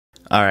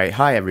Alright,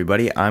 hi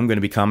everybody, I'm going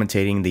to be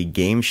commentating the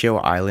Game Show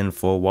Island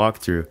full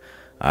walkthrough.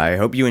 I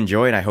hope you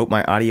enjoy and I hope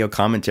my audio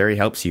commentary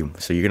helps you.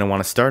 So you're going to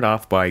want to start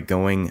off by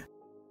going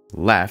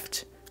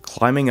left,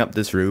 climbing up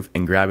this roof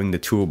and grabbing the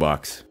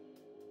toolbox.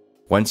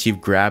 Once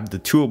you've grabbed the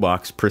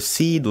toolbox,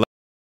 proceed left.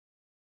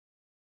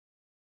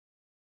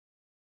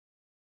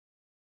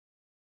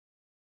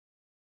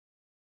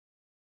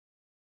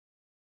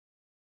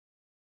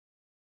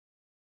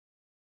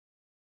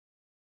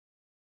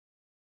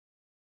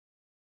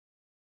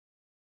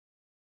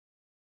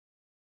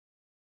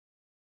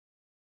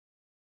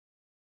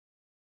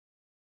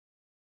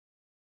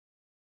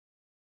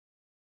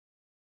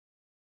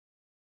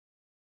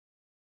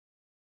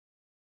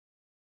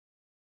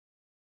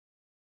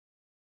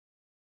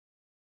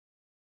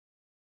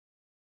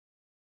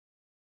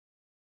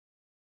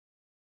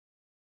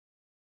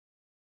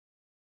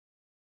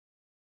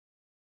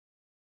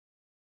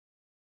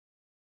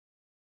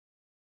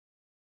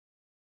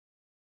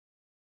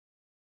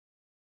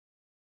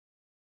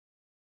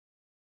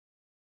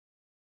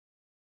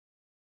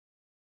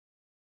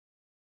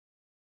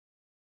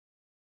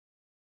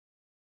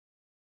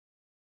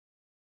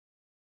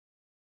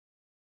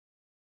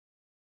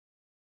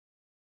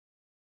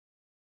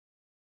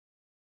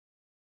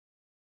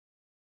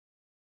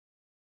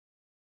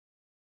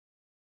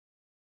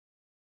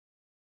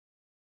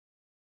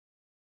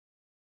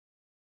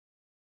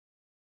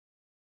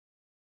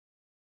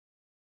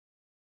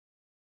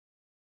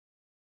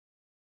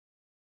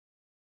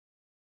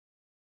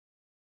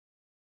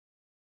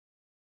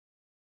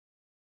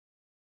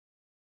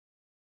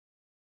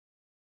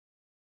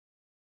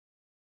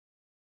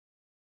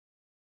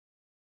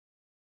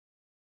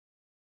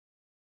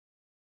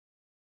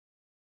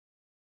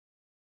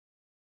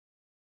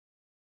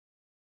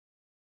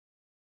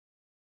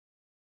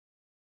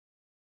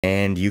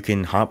 And you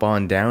can hop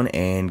on down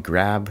and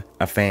grab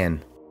a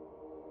fan.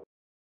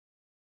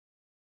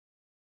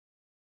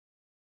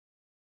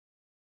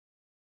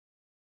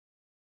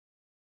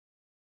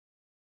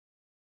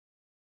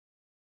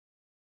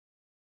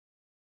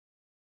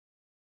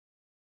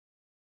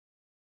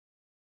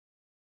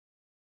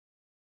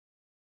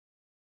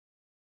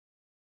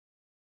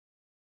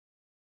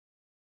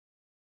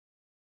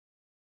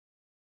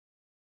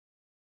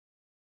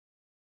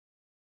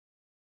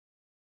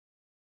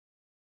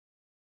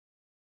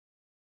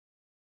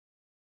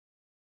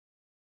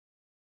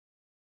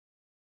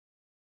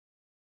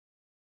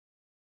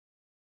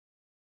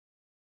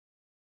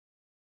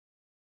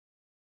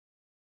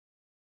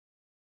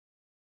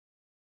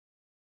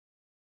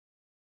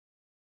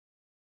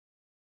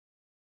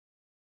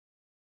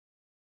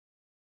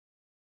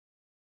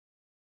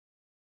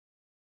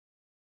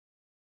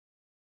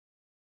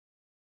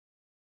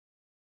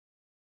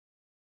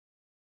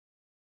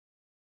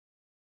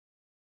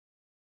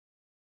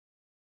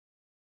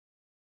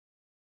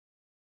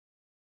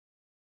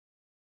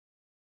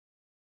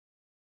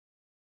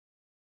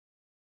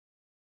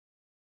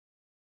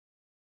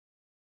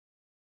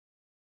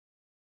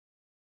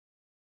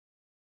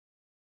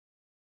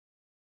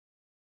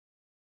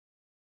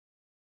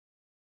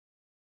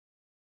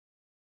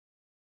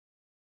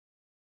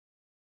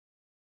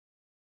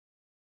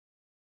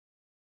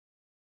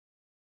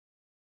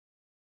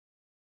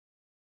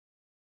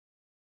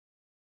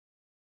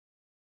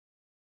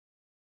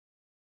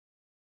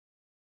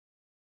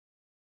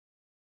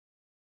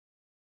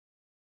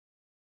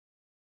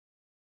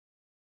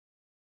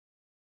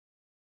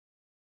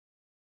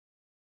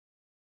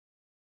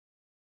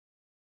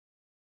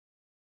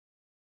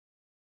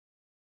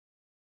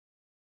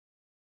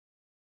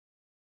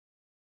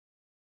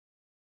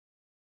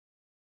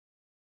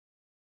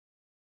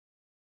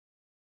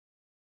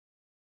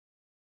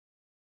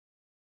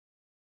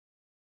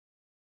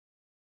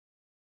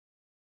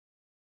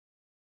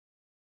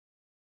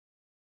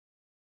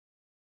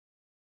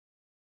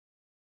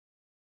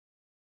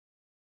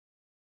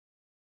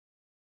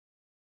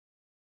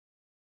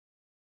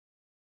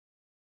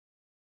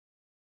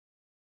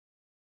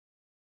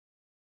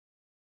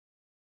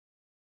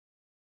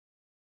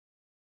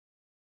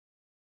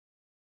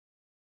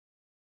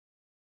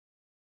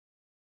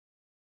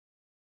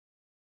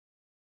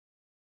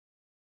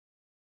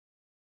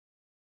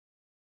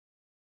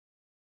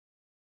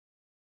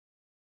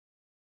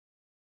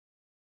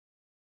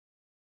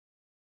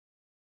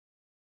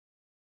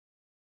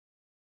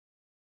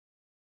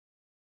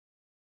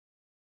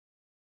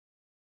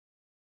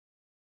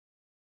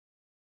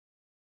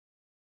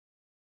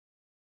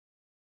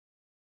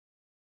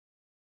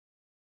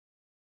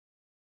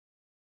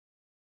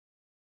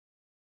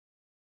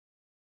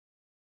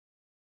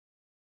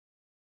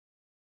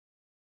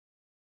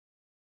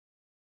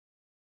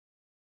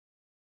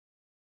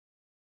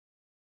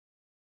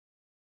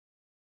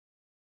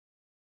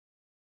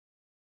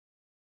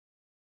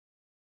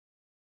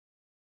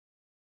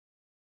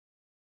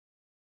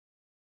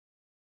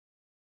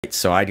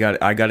 So I got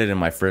it in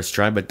my first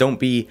try, but don't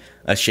be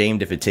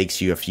ashamed if it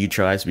takes you a few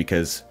tries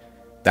because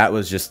that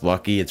was just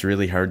lucky. It's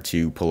really hard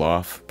to pull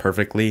off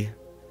perfectly.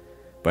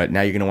 But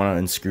now you're going to want to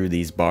unscrew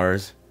these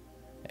bars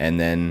and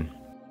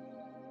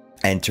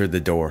enter the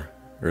door.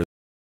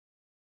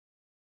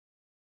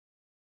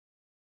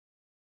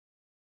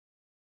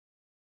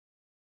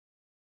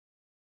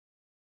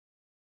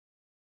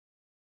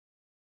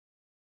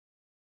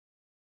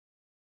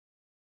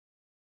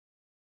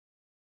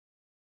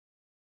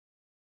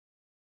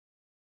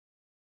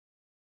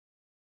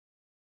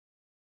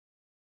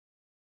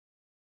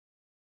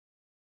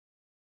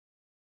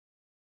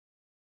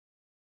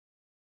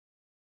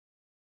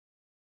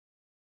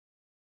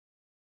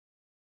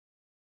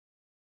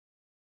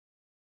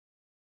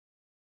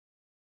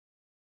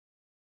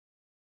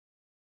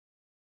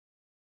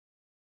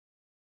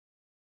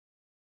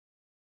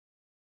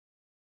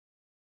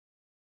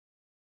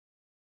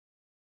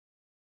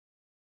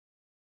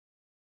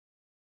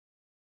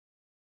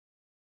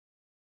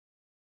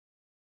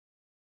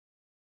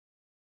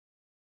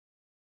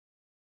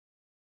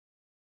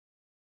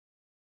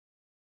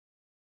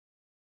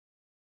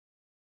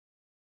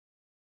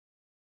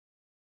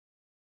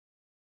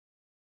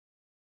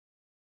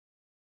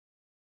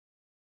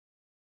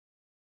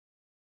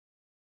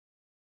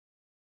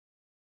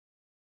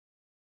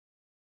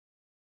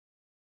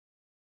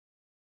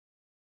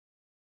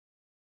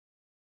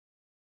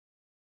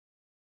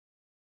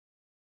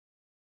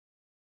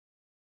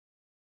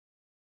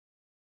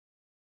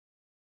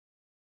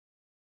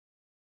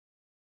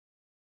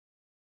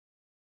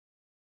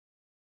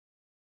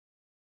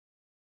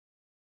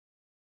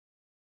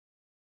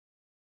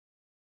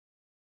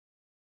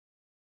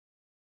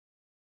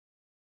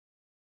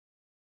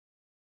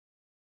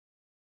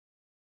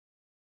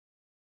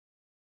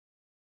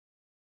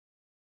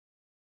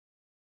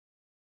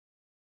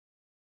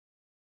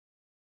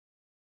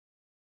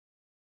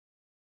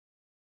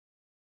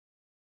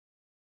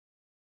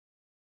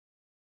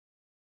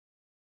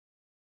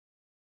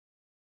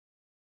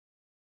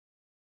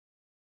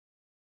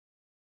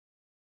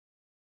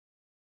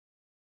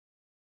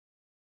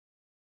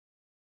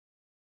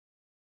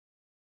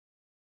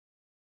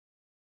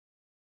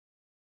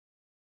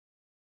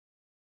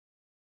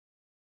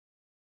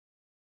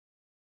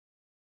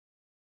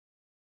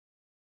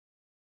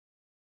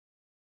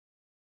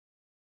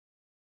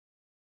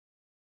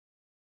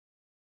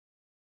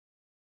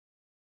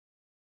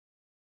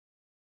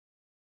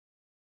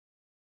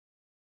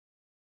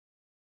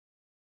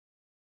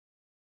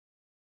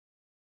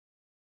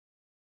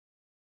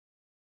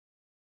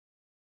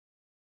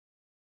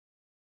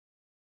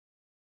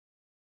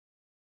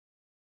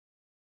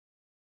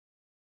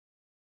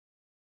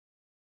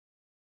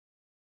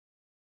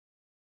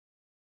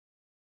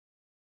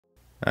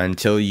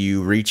 Until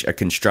you reach a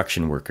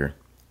construction worker.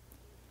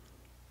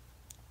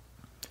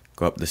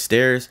 Go up the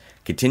stairs,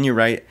 continue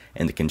right,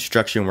 and the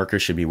construction worker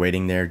should be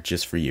waiting there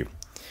just for you.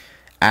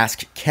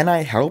 Ask, "Can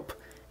I help?"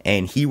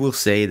 And he will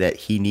say that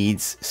he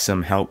needs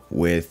some help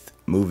with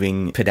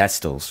moving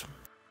pedestals.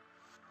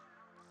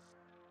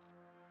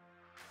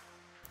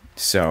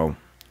 So,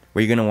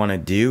 what you're going to want to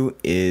do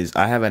is,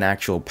 I have an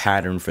actual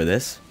pattern for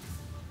this.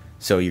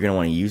 So you're going to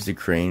want to use the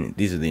crane.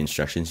 These are the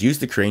instructions. Use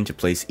the crane to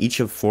place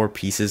each of 4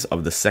 pieces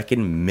of the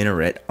second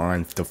minaret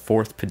on the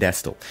 4th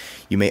pedestal.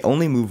 You may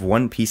only move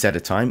 1 piece at a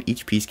time.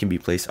 Each piece can be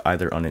placed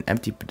either on an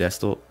empty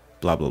pedestal,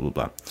 blah, blah, blah,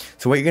 blah.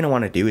 So what you're going to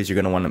want to do is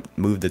you're going to want to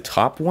move the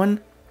top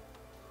one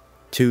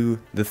to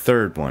the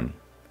 3rd one.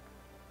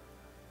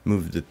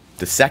 Move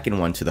the second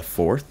one to the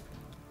 4th.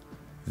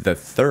 The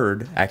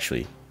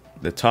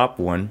top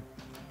one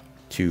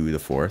to the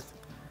 4th.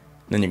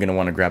 Then you're going to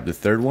want to grab the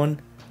 3rd one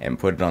and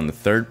put it on the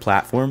 3rd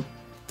platform.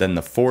 Then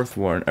the 4th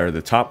one, or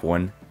the top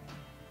one.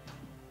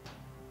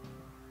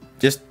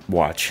 Just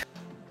watch.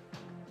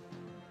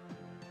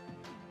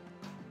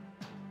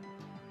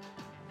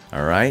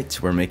 Alright,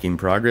 we're making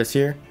progress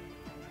here.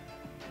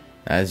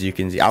 As you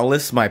can see, I'll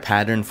list my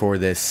pattern for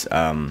this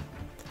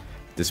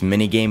this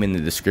mini game in the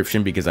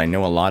description, because I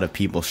know a lot of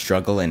people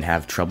struggle and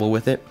have trouble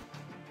with it.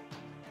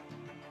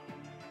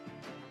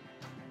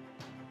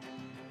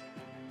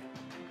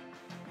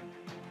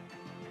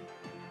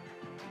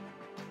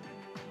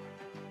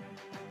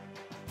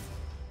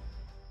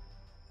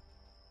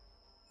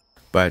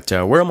 But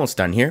we're almost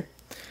done here.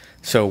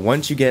 So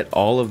once you get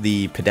all of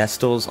the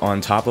pedestals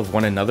on top of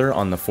one another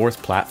on the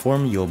 4th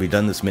platform, you'll be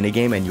done this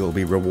minigame and you'll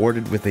be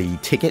rewarded with a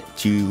ticket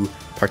to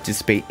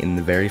participate in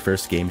the very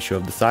first game show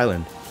of this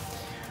island.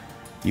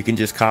 You can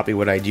just copy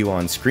what I do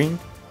on screen,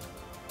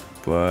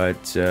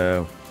 but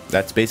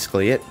that's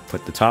basically it.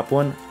 Put the top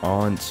one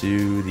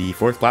onto the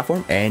 4th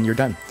platform and you're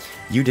done.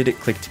 You did it,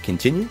 click to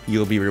continue.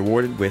 You'll be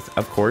rewarded with,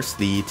 of course,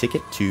 the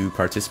ticket to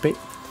participate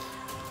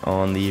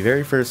on the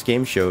very first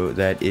game show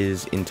that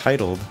is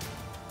entitled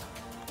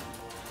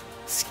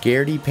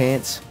Scaredy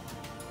Pants.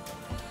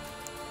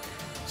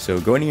 So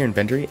go into your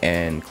inventory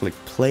and click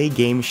play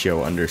game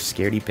show under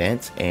Scaredy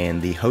Pants, and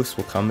the host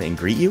will come and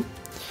greet you.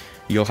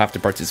 You'll have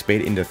to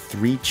participate into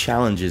 3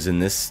 challenges in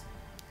this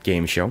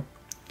game show.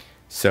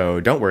 So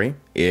don't worry,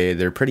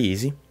 they're pretty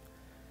easy.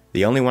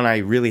 The only one I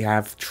really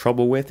have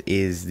trouble with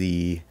is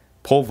the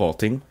pole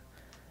vaulting,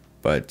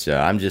 but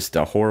I'm just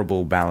a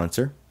horrible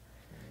balancer.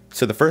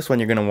 So the first one,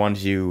 you're going to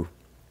want to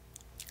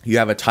You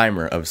have a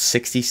timer of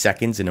 60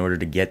 seconds in order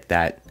to get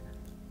that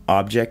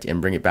object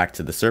and bring it back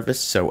to the surface.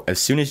 So as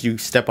soon as you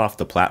step off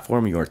the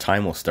platform, your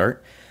time will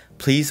start.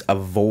 Please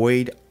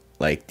avoid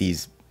like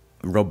these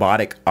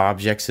robotic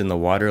objects in the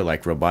water,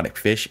 like robotic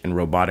fish and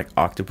robotic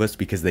octopus,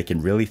 because they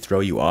can really throw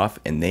you off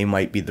and they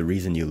might be the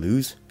reason you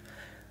lose.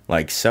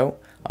 Like so,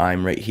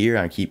 I'm right here,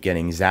 I keep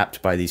getting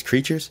zapped by these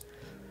creatures.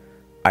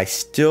 I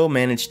still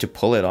managed to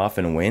pull it off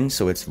and win,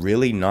 so it's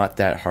really not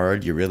that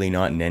hard. You're really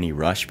not in any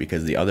rush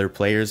because the other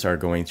players are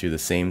going through the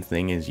same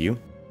thing as you.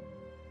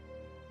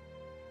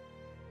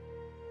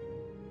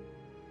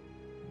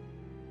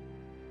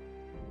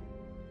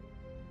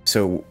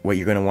 So what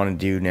you're going to want to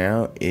do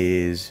now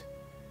is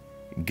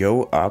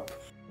go up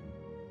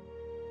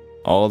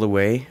all the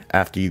way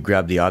after you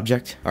grab the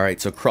object. Alright,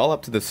 so crawl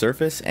up to the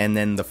surface and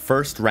then the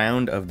first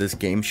round of this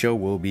game show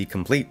will be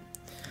complete.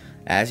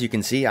 As you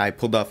can see, I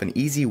pulled off an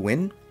easy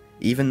win,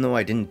 even though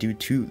I didn't do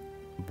too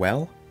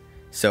well.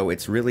 So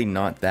it's really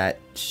not that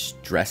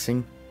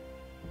stressing.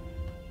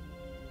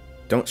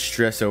 Don't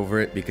stress over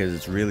it because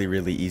it's really,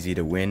 really easy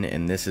to win,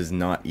 and this is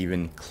not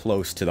even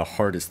close to the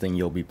hardest thing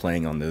you'll be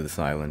playing on this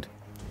island.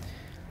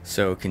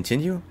 So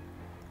continue.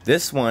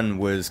 This one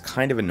was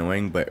kind of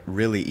annoying, but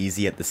really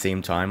easy at the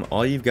same time.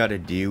 All you've got to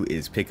do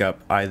is pick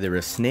up either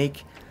a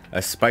snake,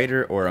 a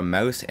spider, or a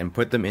mouse and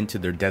put them into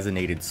their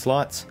designated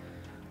slots.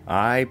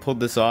 I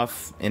pulled this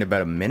off in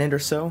about a minute or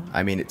so.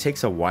 I mean, it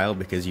takes a while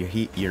because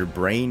your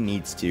brain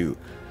needs to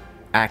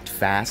act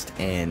fast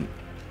and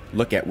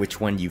look at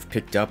which one you've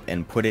picked up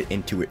and put it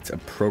into its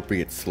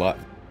appropriate slot.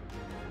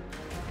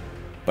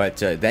 But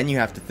then you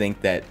have to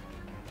think that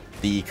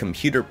the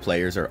computer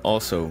players are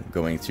also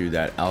going through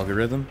that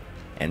algorithm,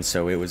 and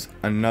so it was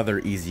another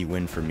easy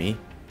win for me.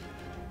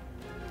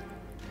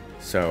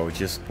 So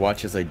just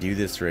watch as I do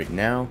this right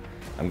now.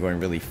 I'm going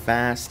really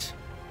fast,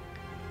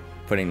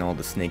 putting all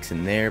the snakes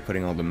in there,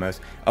 putting all the mouse.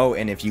 Oh,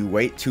 and if you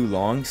wait too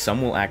long, some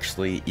will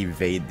actually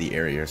evade the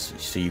areas,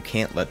 so you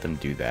can't let them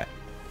do that.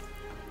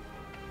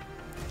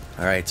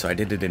 Alright, so I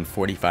did it in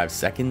 45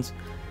 seconds,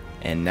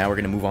 and now we're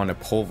going to move on to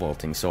pole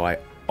vaulting. So I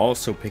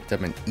also picked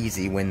up an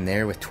easy win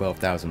there with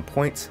 12,000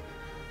 points,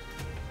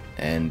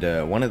 and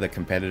one of the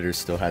competitors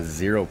still has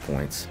 0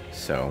 points,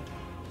 so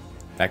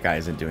that guy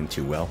isn't doing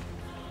too well.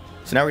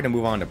 So now we're going to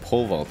move on to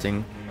pole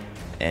vaulting,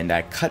 and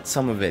I cut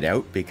some of it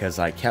out because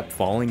I kept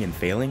falling and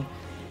failing,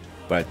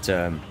 but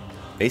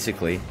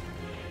basically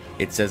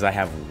it says I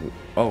have,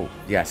 oh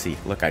yeah, see,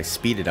 look, I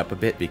speed it up a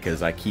bit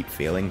because I keep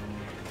failing,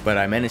 but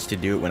I managed to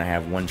do it when I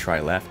have one try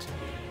left,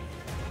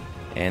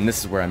 and this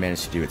is where I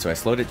managed to do it. So I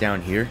slowed it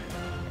down here,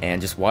 and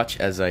just watch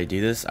as I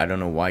do this. I don't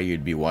know why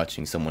you'd be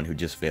watching someone who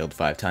just failed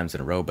 5 times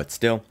in a row, but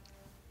still.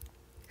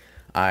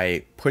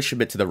 I push a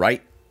bit to the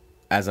right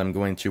as I'm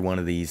going through one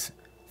of these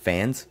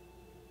fans,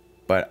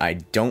 but I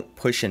don't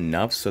push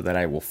enough so that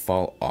I will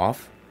fall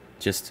off.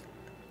 Just,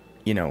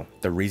 you know,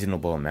 the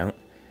reasonable amount.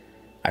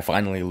 I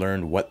finally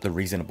learned what the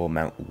reasonable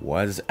amount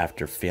was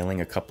after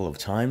failing a couple of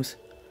times.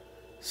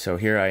 So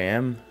here I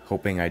am,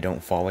 hoping I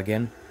don't fall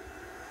again.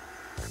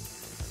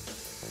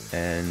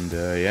 And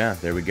yeah,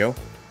 there we go.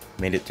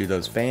 Made it through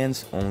those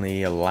fans.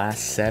 Only a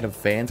last set of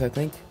fans, I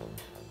think.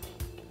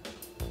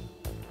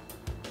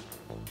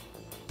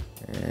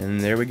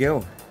 And there we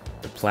go.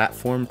 The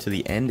platform to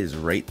the end is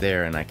right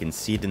there, and I can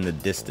see it in the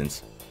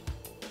distance.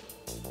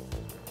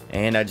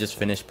 And I just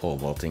finished pole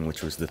vaulting,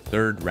 which was the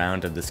 3rd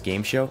round of this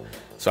game show.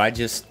 So I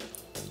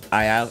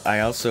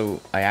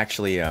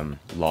actually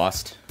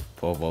lost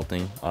pole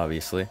vaulting,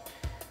 obviously.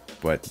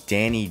 But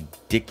Danny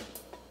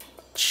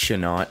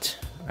Dictionot,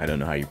 I don't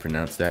know how you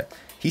pronounce that.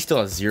 He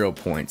still has 0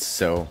 points,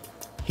 so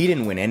he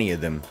didn't win any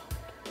of them.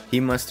 He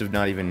must have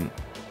not even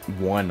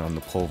won on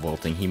the pole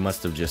vaulting. He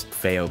must have just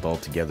failed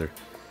altogether.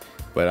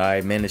 But I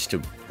managed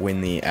to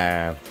win the,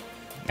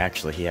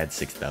 actually he had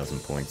 6,000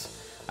 points.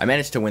 I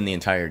managed to win the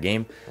entire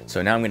game,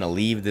 so now I'm going to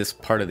leave this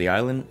part of the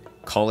island,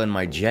 call in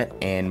my jet,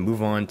 and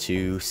move on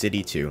to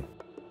City 2.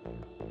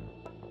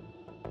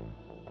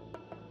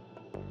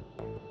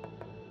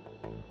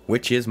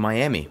 Which is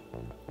Miami.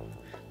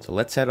 So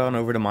let's head on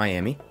over to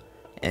Miami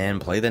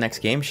and play the next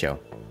game show.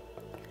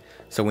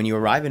 So when you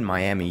arrive in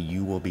Miami,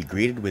 you will be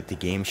greeted with the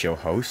game show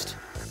host,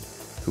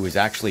 who is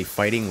actually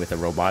fighting with a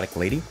robotic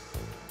lady.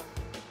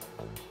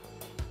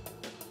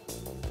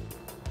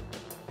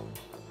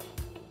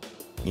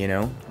 You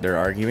know, they're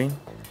arguing.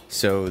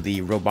 So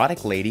the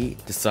robotic lady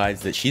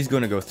decides that she's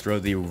going to go throw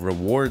the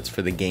rewards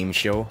for the game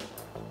show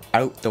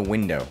out the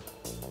window.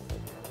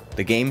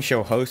 The game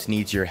show host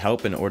needs your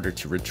help in order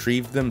to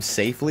retrieve them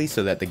safely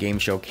so that the game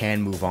show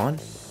can move on.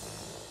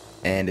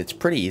 And it's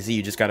pretty easy.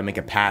 You just got to make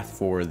a path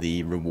for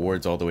the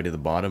rewards all the way to the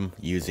bottom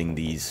using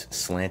these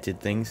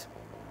slanted things.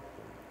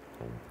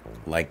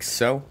 Like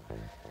so.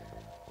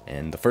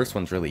 And the first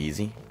one's really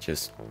easy.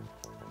 Just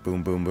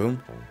boom, boom,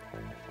 boom.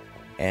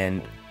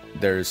 And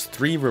there's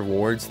 3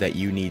 rewards that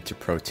you need to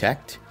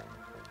protect.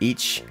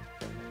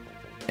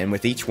 And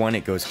with each one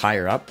it goes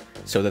higher up.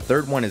 So the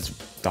 3rd one is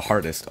the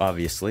hardest,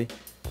 obviously.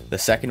 The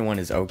second one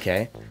is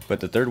okay, but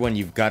the third one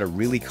you've got to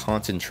really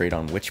concentrate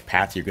on which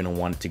path you're going to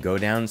want it to go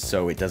down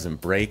so it doesn't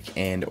break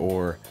and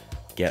or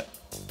get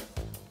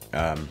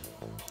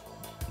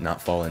not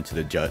fall into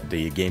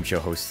the game show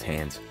host's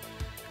hands.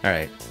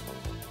 Alright,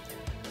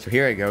 so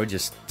here I go,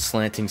 just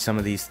slanting some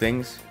of these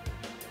things,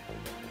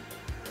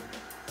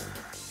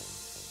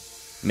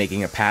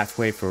 making a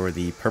pathway for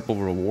the purple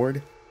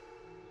reward.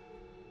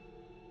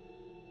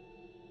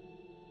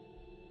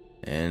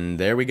 And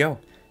there we go.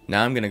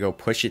 Now I'm going to go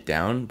push it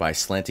down by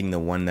slanting the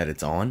one that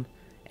it's on,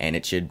 and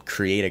it should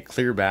create a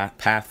clear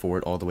path for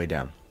it all the way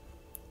down.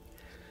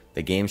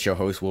 The game show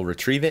host will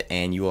retrieve it,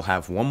 and you will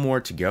have one more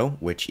to go,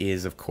 which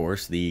is, of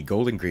course, the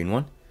golden green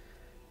one.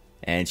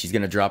 And she's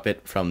going to drop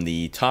it from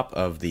the top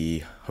of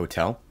the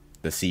hotel,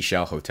 the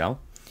Seashell Hotel.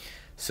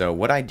 So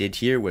what I did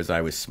here was I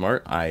was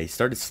smart. I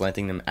started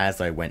slanting them as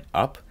I went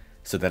up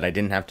so that I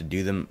didn't have to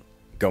do them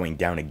going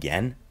down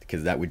again,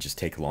 because that would just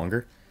take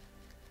longer.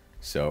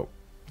 So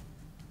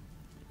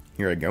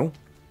here I go.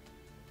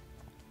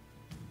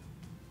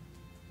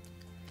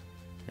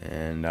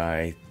 And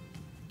I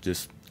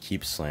just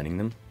keep slanting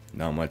them.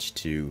 Not much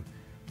to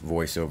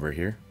voice over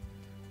here.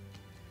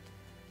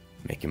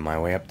 Making my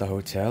way up the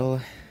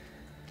hotel.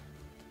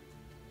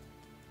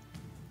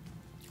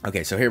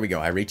 Okay, so here we go.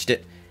 I reached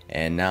it,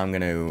 and now I'm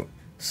going to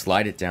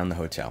slide it down the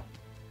hotel.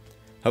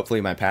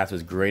 Hopefully my path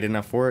was great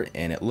enough for it,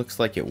 and it looks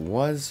like it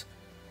was.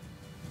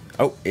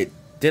 Oh, it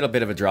did a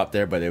bit of a drop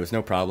there, but it was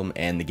no problem,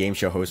 and the game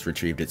show host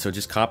retrieved it. So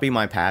just copy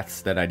my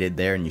paths that I did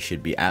there, and you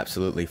should be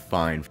absolutely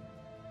fine.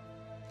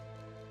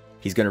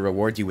 He's going to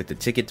reward you with the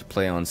ticket to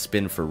play on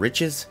Spin for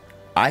Riches.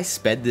 I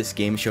sped this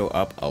game show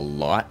up a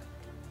lot,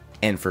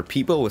 and for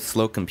people with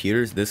slow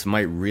computers, this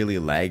might really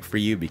lag for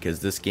you because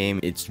this game,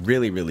 it's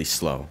really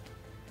slow.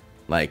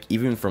 Like,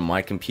 even from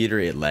my computer,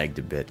 it lagged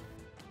a bit.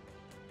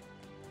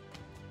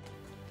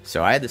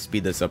 So I had to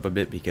speed this up a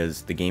bit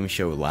because the game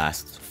show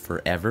lasts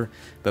forever.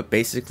 But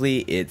basically,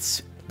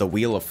 it's the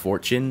Wheel of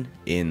Fortune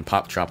in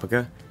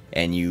Poptropica,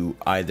 and you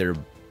either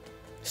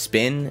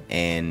spin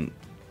and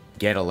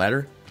get a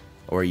letter,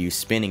 or you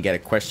spin and get a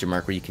question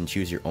mark where you can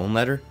choose your own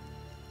letter.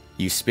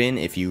 You spin,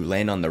 if you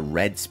land on the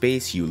red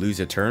space, you lose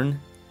a turn.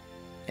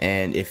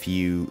 And if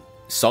you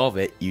solve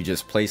it, you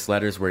just place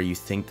letters where you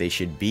think they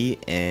should be,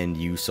 and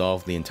you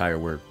solve the entire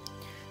word.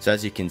 So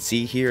as you can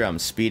see here, I'm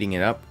speeding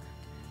it up,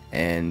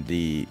 and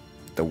the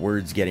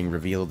word's getting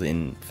revealed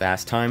in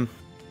fast time.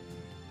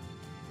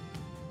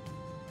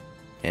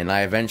 And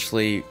I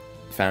eventually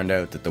found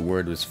out that the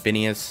word was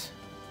Phineas,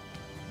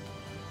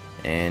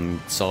 and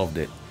solved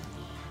it.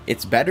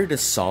 It's better to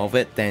solve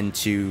it than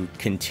to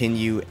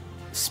continue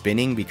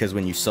spinning, because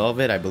when you solve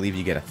it, I believe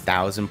you get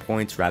 1,000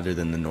 points rather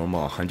than the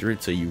normal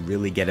 100, so you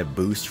really get a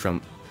boost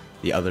from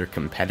the other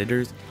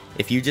competitors.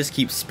 If you just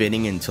keep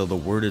spinning until the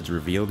word is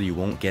revealed, you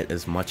won't get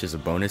as much as a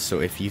bonus.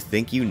 So if you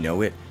think you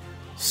know it,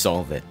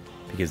 solve it,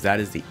 because that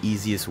is the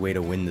easiest way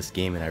to win this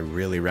game, and I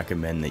really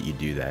recommend that you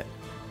do that.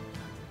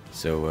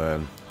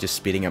 So just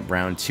speeding up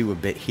round 2 a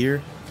bit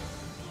here.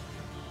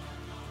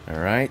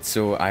 Alright,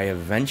 so I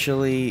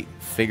eventually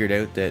figured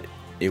out that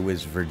it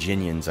was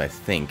Virginians, I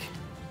think.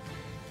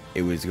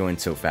 It was going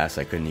so fast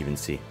I couldn't even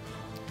see.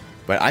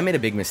 But I made a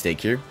big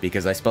mistake here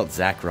because I spelled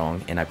Zach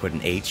wrong, and I put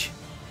an H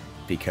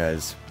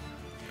because,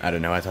 I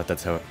don't know, I thought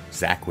that's how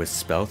Zach was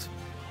spelled.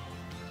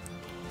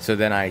 So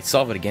then I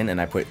solve it again, and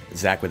I put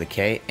Zach with a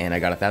K, and I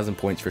got 1,000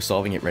 points for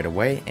solving it right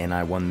away, and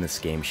I won this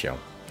game show.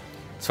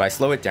 So I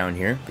slow it down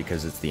here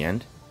because it's the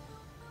end.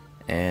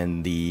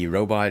 And the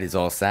robot is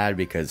all sad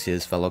because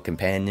his fellow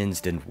companions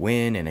didn't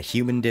win and a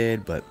human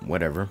did, but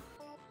whatever.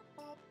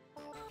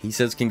 He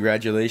says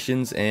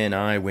congratulations, and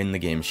I win the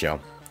game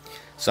show.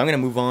 So I'm going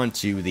to move on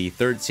to the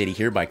third city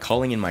here by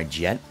calling in my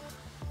jet,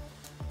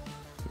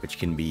 which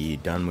can be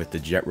done with the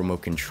jet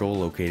remote control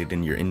located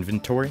in your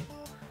inventory.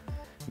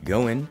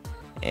 Go in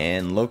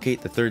and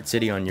locate the third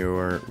city on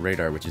your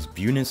radar, which is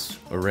Buenos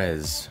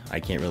Aires. I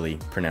can't really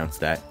pronounce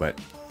that, but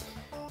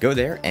go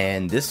there,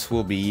 and this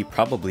will be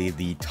probably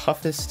the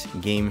toughest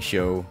game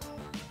show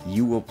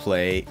you will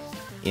play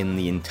in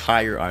the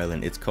entire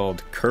island. It's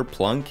called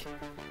Kerplunk,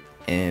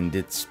 and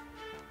it's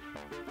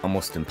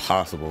almost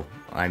impossible.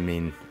 I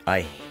mean,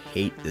 I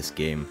hate this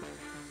game.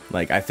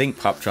 Like, I think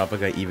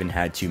Poptropica even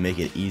had to make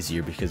it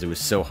easier because it was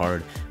so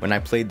hard. When I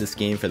played this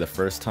game for the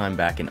first time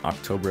back in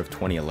October of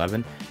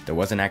 2011, there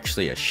wasn't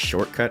actually a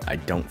shortcut. I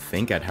don't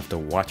think. I'd have to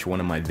watch one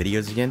of my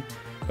videos again,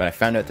 but I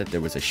found out that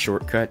there was a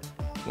shortcut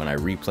when I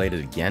replayed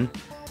it again.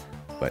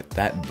 But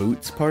that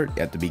boots part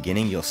at the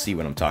beginning, you'll see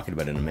what I'm talking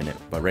about in a minute.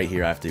 But right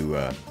here I have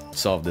to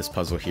solve this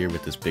puzzle here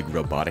with this big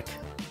robotic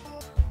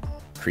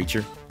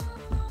creature.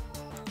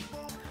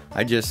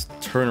 I just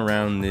turn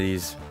around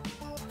these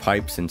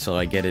pipes until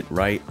I get it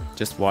right.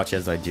 Just watch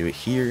as I do it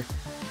here.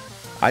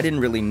 I didn't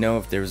really know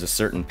if there was a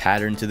certain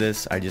pattern to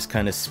this. I just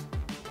kind of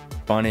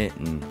spun it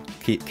and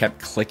kept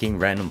clicking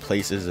random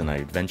places, and I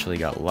eventually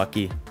got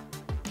lucky.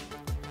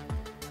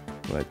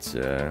 But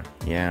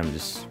yeah, I'm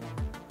just...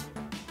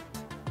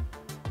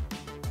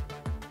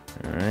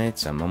 Alright,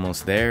 so I'm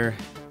almost there.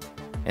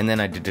 And then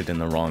I did it in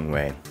the wrong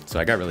way. So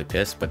I got really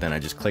pissed, but then I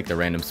just clicked a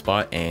random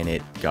spot and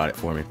it got it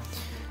for me.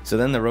 So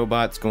then the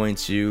robot's going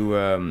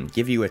to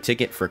give you a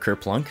ticket for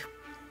Kerplunk,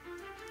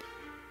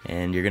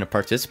 and you're going to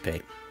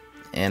participate.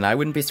 And I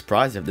wouldn't be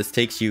surprised if this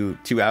takes you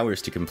 2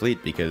 hours to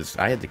complete, because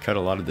I had to cut a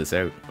lot of this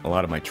out, a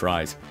lot of my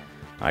tries.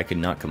 I could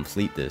not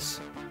complete this.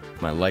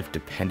 My life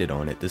depended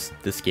on it.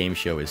 This game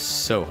show is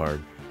so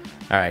hard.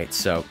 Alright,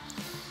 so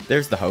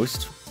there's the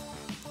host.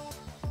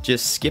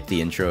 Just skip the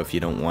intro if you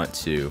don't want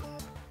to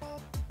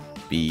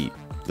be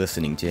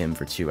listening to him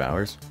for 2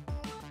 hours.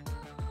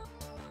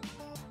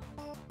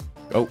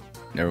 Oh,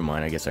 never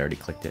mind, I guess I already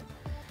clicked it.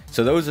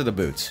 So those are the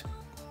boots.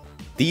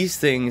 These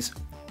things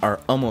are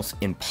almost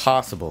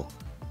impossible.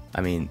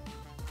 I mean,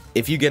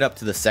 if you get up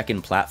to the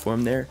second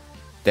platform there,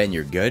 then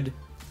you're good.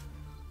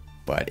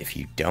 But if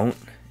you don't,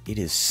 it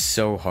is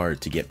so hard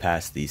to get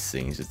past these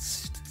things.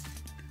 It's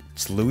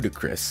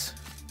ludicrous.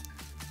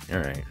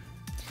 Alright.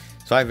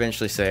 So I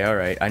eventually say,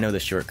 alright, I know the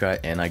shortcut,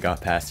 and I got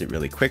past it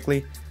really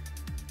quickly.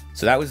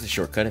 So that was the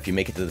shortcut. If you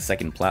make it to the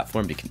second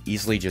platform, you can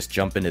easily just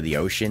jump into the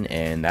ocean,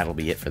 and that'll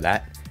be it for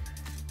that.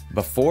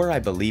 Before, I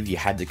believe you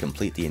had to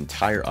complete the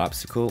entire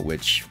obstacle,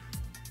 which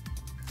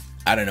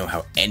I don't know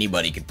how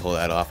anybody could pull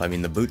that off. I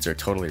mean, the boots are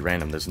totally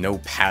random. There's no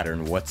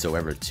pattern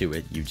whatsoever to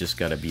it. You just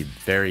gotta be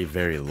very,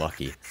 very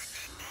lucky.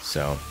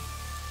 So,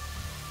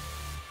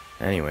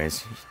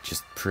 anyways,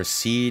 just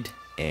proceed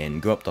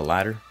and go up the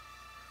ladder,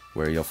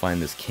 where you'll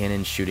find this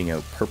cannon shooting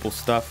out purple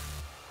stuff.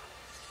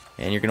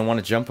 And you're gonna want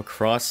to jump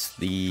across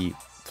the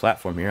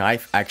platform here. I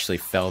actually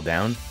fell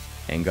down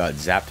and got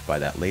zapped by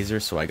that laser,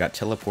 so I got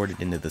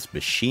teleported into this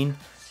machine,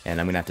 and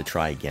I'm gonna have to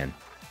try again.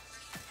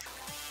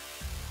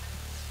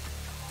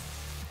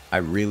 I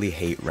really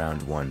hate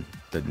round 1.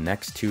 The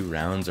next 2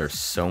 rounds are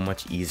so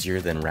much easier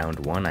than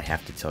round 1, I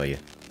have to tell you.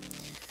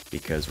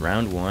 Because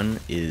round 1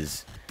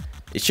 is...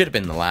 It should have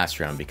been the last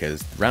round,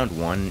 because round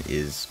 1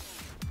 is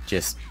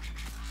just...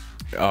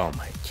 Oh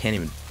my, I can't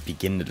even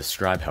begin to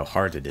describe how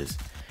hard it is.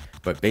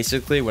 But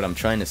basically what I'm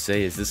trying to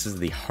say is this is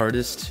the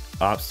hardest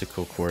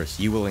obstacle course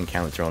you will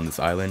encounter on this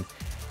island.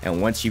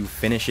 And once you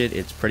finish it,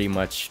 it's pretty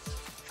much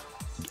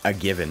a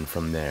given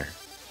from there.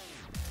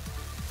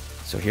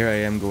 So here I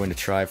am going to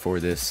try for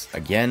this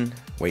again,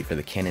 wait for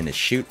the cannon to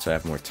shoot so I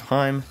have more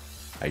time.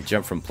 I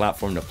jump from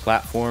platform to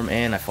platform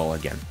and I fall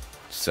again.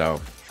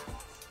 So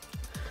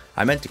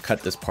I meant to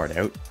cut this part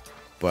out,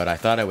 but I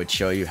thought I would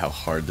show you how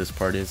hard this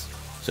part is.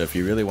 So if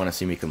you really want to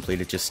see me complete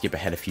it, just skip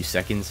ahead a few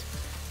seconds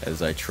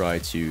as I try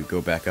to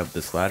go back up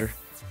this ladder.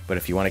 But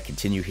if you want to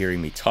continue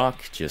hearing me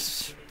talk,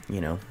 just,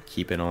 you know,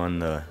 keep it on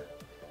the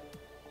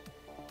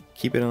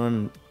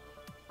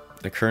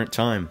current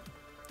time.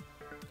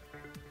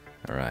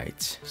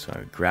 Alright, so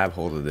I grab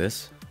hold of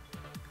this,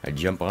 I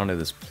jump onto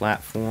this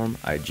platform,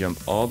 I jump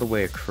all the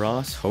way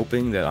across,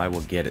 hoping that I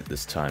will get it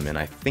this time, and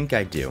I think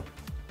I do.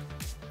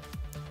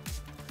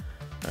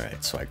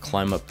 Alright, so I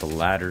climb up the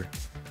ladder,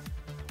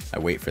 I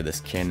wait for this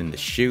cannon to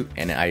shoot,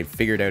 and I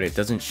figured out it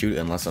doesn't shoot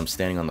unless I'm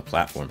standing on the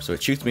platform, so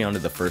it shoots me onto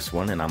the first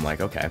one, and I'm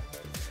like, okay.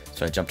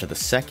 So I jump to the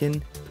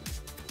second,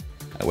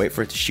 I wait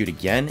for it to shoot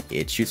again,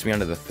 it shoots me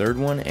onto the third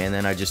one, and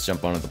then I just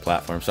jump onto the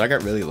platform, so I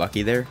got really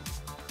lucky there.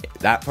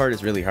 That part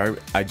is really hard.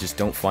 I just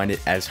don't find it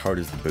as hard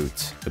as the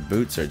boots. The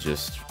boots are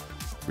just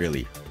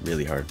really,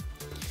 really hard.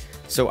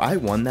 So I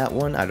won that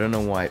one. I don't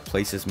know why it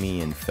places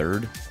me in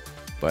third,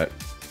 but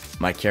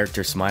my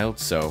character smiled,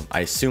 so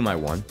I assume I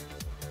won.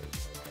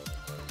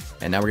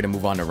 And now we're going to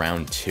move on to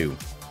round 2.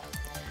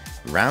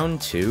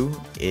 Round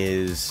 2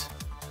 is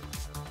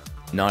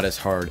not as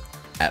hard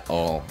at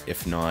all,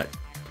 if not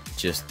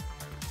just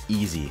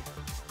easy.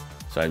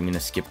 So I'm going to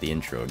skip the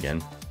intro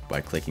again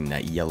by clicking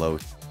that yellow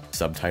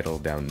subtitle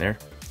down there.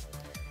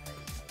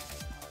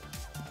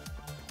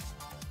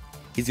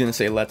 He's gonna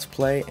say let's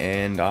play,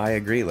 and I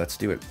agree, let's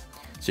do it.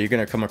 So you're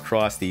gonna come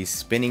across these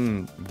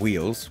spinning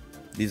wheels.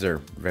 These are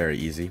very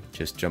easy,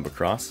 just jump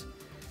across.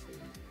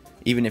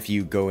 Even if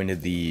you go into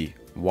the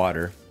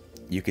water,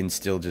 you can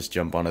still just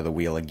jump onto the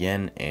wheel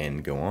again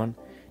and go on.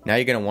 Now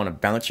you're gonna want to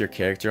bounce your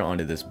character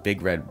onto this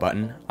big red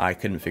button. I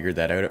couldn't figure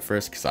that out at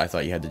first because I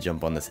thought you had to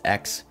jump on this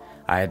X.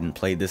 I hadn't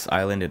played this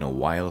island in a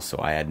while, so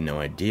I had no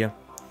idea.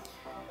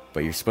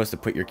 But you're supposed to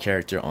put your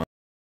character on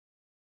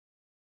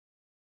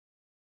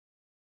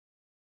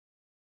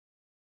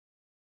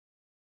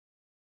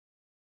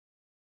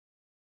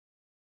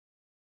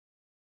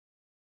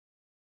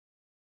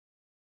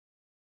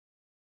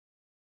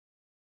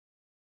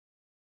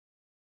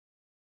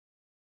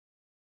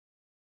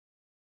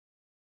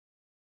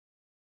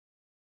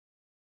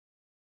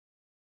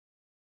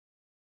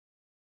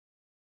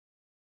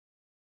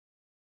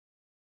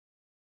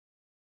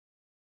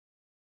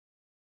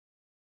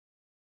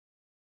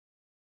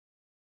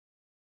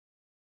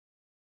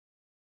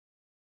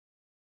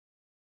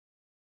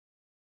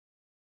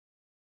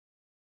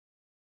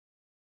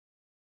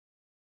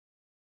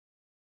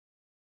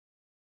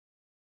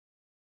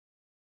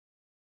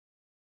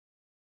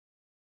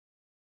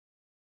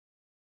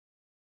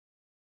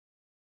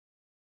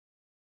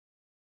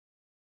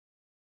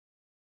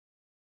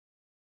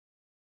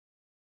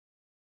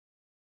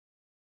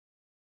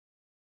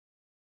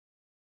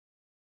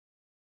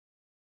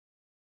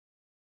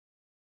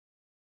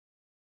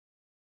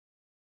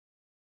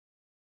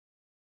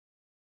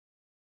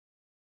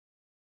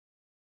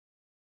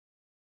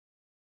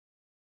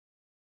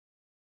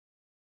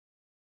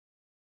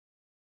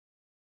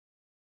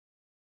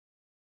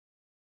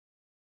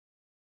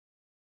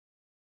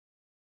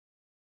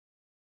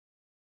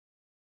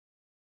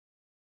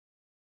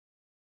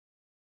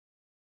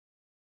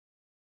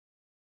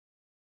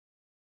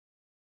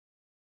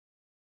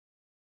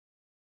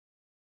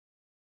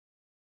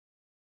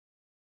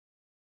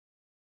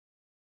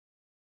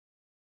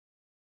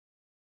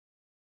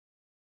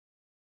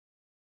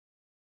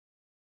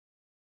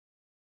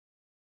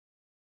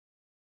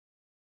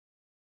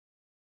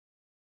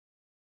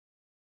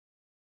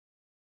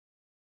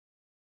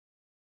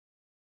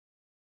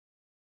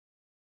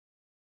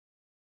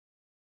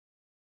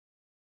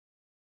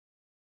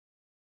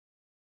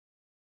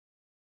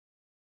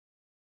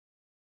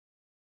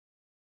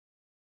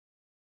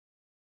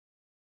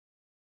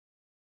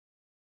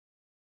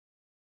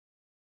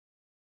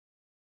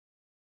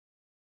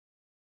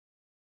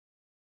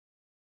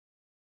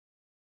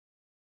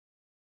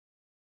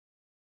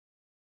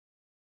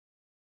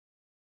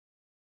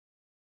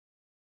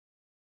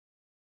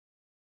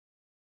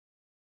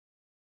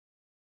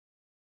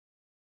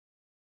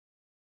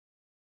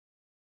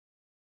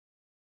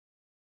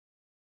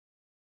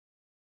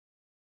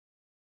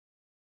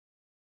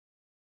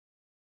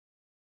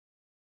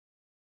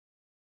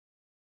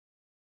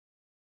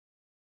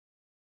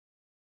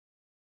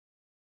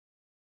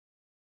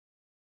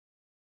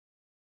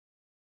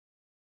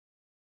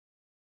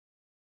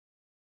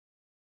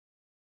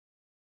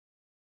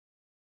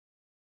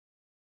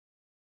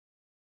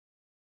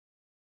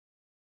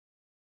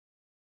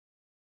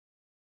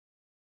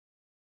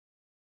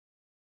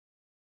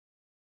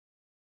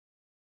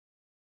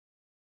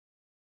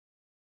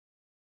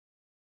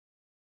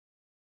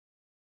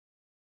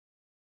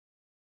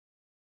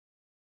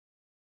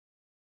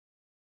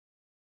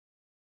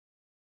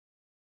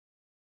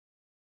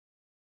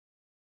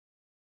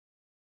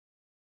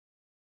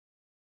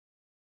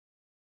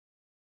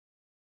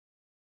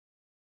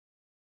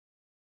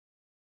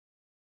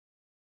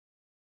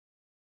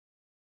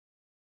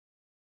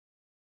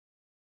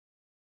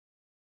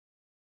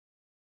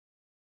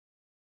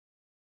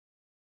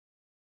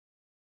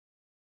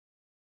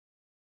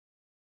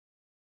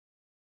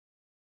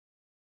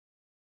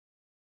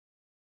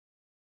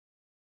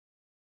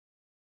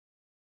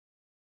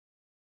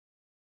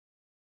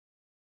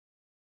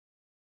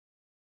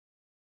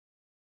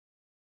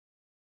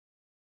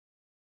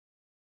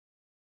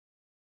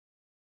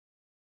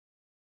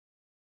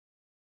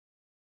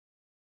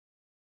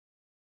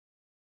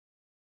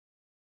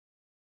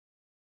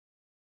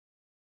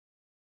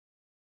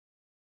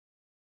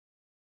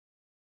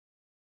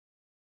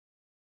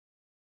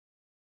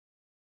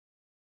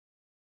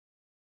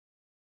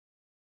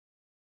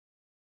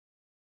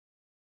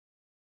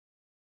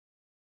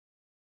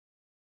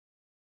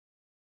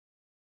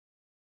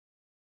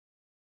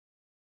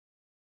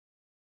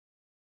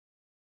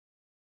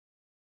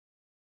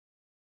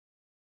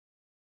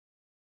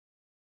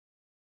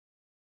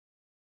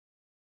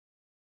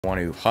I want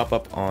to hop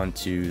up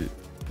onto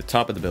the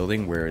top of the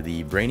building where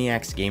the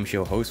Brainiac's game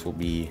show host will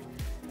be,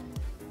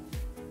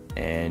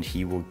 and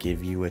he will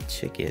give you a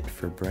ticket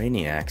for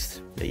Brainiacs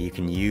that you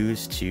can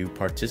use to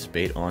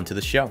participate onto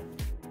the show.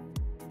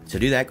 To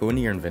do that, go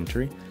into your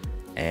inventory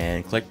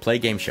and click play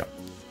game show.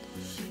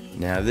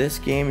 Now this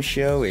game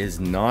show is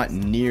not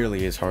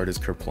nearly as hard as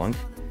Kerplunk.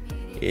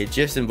 It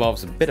just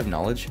involves a bit of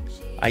knowledge.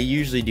 I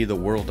usually do the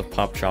world of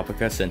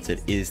Poptropica since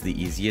it is the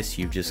easiest.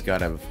 You've just got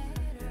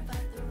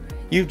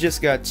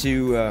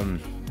to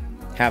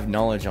have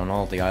knowledge on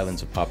all the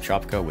islands of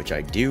Poptropica, which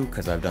I do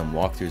because I've done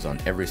walkthroughs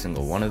on every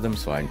single one of them,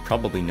 so I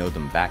probably know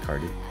them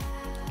backhearted.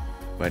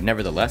 But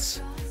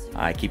nevertheless,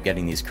 I keep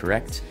getting these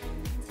correct.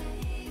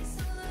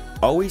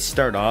 Always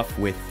start off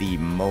with the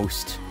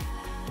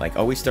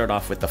always start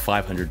off with the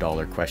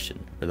 $500 question,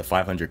 or the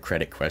 500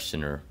 credit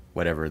question, or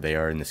whatever they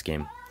are in this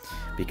game.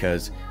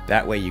 Because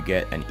that way you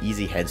get an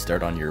easy head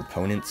start on your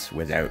opponents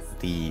without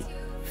the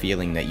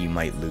feeling that you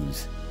might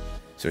lose.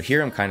 So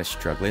here I'm kind of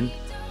struggling,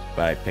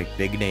 but I picked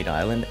Big Nate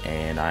Island,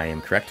 and I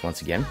am correct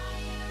once again.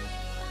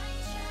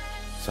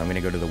 So I'm going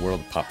to go to the world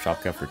of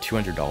Poptropica for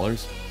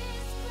 $200.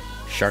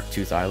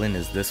 Sharktooth Island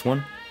is this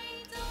one,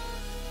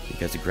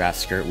 because the grass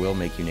skirt will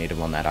make you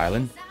native on that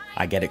island.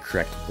 I get it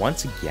correct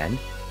once again,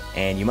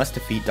 and you must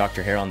defeat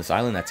Dr. Hare on this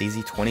island. That's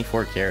easy,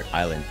 24 Carat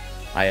Island.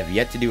 I have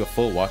yet to do a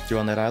full walkthrough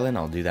on that island.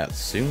 I'll do that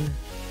soon.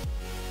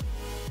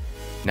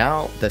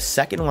 Now, the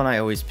second one I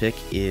always pick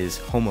is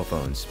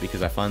homophones,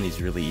 because I find these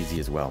really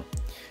easy as well.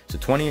 So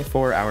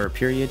 24-hour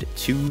period,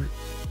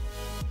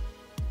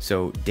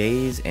 so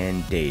days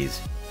and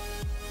days.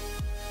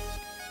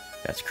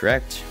 That's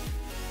correct.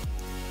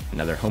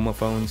 Another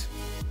homophones.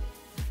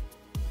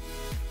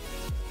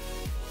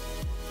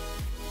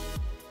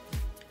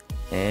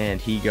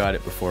 And he got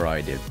it before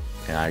I did.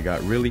 And I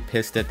got really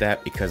pissed at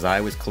that because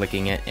I was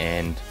clicking it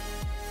and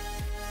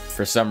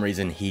for some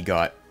reason he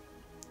got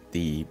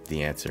the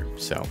answer.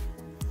 So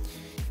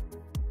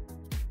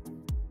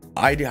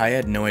I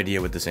had no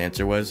idea what this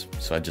answer was,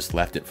 so I just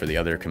left it for the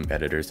other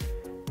competitors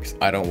because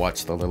I don't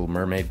watch The Little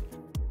Mermaid.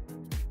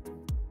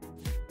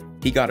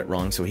 He got it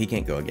wrong, so he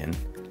can't go again.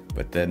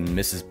 But then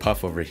Mrs.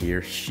 Puff over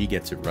here, she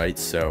gets it right,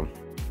 so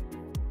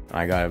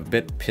I got a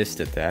bit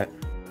pissed at that.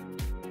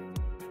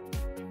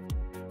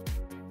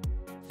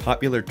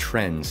 Popular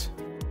trends.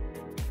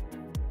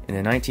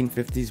 In the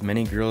 1950s,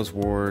 many girls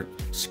wore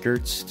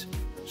skirts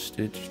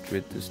stitched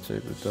with this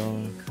type of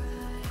dog.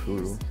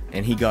 Cool.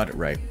 And he got it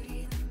right.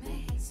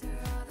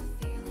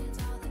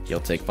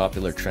 He'll take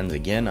popular trends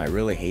again. I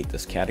really hate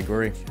this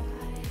category.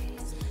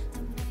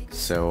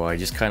 So I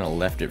just kind of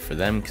left it for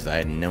them because I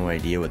had no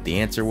idea what the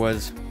answer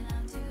was.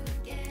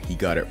 He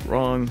got it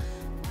wrong.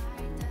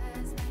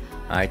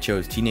 I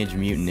chose Teenage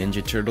Mutant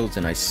Ninja Turtles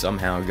and I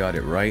somehow got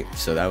it right,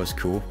 so that was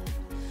cool.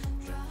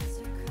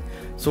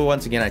 So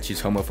once again I choose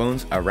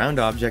homophones. A round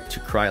object to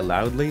cry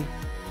loudly.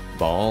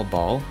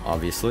 Ball,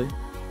 obviously.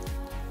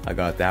 I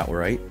got that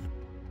right.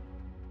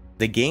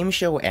 The game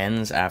show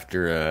ends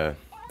after a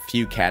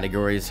few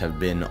categories have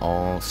been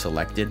all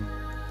selected.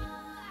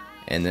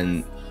 And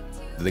then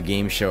the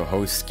game show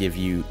host gives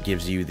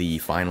you the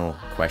final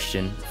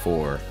question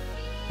for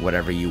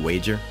whatever you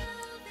wager.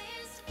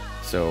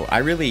 So I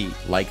really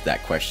like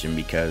that question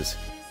because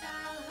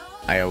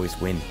I always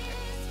win.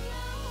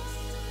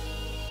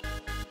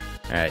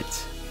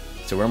 Alright,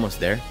 so we're almost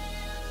there.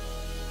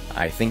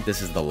 I think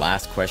this is the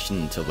last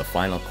question until the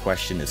final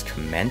question is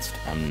commenced.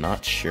 I'm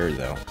not sure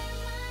though.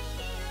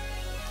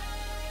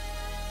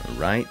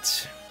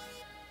 Alright.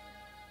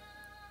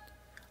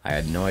 I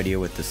had no idea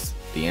what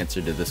the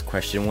answer to this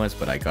question was,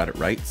 but I got it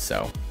right,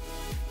 so.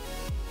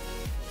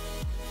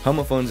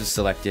 Homophones is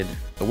selected.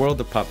 The world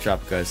of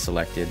Poptropica is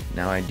selected.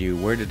 Now I do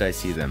Where Did I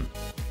See Them?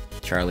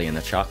 Charlie and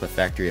the Chocolate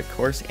Factory, of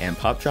course, and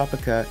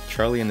Poptropica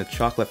Charlie and the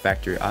Chocolate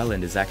Factory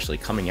Island is actually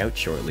coming out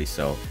shortly,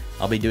 so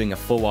I'll be doing a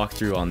full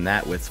walkthrough on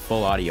that with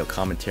full audio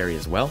commentary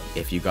as well,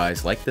 if you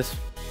guys like this.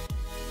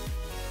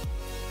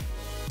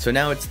 So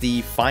now it's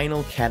the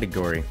final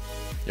category,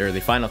 or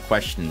the final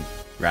question,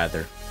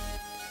 rather.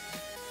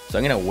 So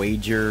I'm going to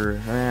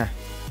wager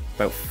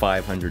about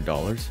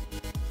 $500.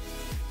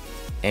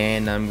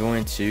 And I'm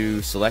going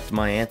to select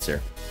my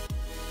answer.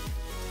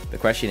 The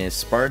question is,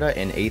 Sparta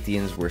and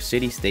Athens were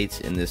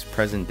city-states in this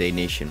present-day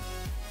nation.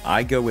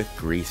 I go with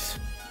Greece,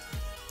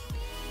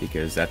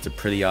 because that's a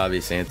pretty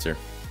obvious answer.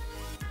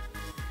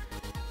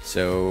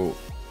 So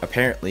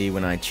apparently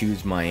when I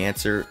choose my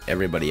answer,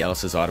 everybody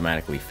else is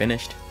automatically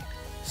finished.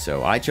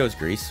 So I chose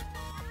Greece.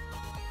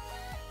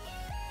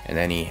 And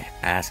then he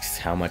asks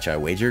how much I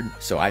wagered.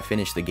 So I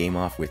finished the game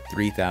off with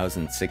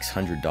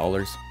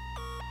 $3,600.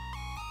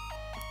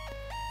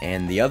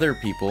 And the other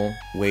people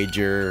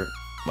wager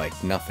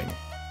like nothing.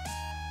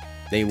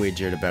 They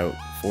wagered about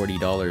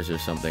 $40 or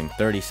something,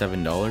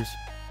 $37.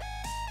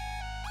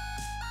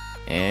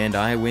 And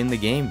I win the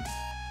game.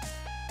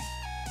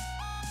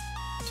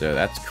 So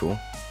that's cool.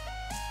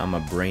 I'm a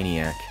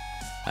brainiac.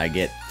 I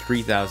get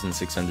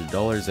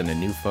 $3,600 and a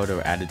new photo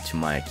added to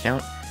my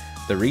account.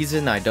 The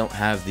reason I don't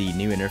have the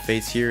new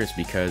interface here is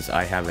because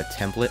I have a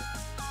template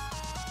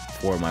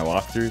for my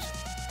walkthroughs.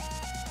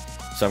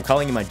 So I'm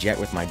calling in my jet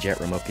with my jet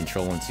remote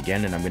control once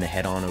again, and I'm going to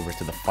head on over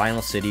to the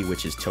final city,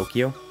 which is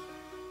Tokyo.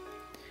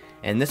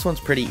 And this one's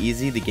pretty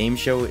easy. The game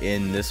show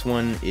in this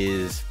one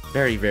is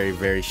very, very,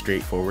 very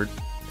straightforward.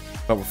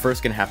 But we're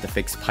first going to have to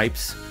fix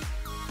pipes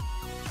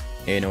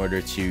in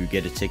order to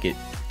get a ticket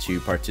to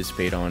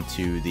participate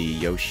onto the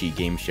Yoshi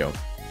game show.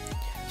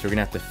 So we're going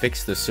to have to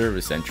fix the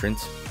service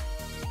entrance.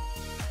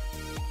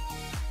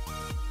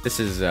 This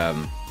is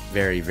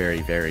very,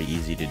 very, very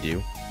easy to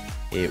do.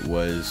 It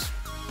was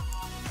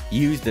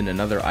used in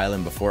another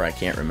island before, I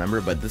can't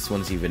remember, but this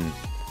one's even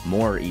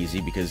more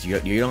easy because you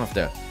don't have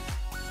to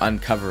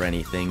uncover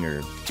anything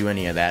or do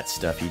any of that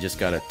stuff. You just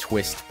gotta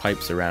twist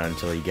pipes around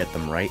until you get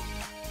them right.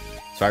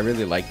 So I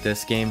really like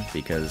this game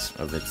because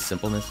of its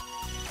simpleness.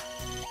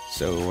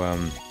 So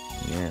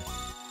yeah,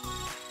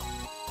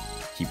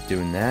 keep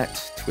doing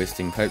that,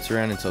 twisting pipes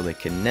around until they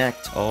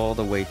connect all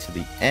the way to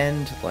the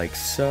end, like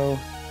so.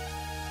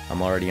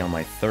 I'm already on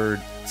my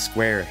third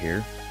square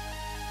here,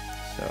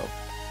 so,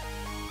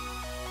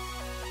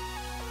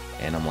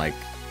 and I'm like,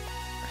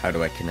 how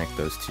do I connect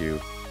those two?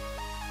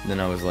 And then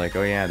I was like,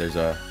 oh yeah, there's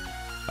a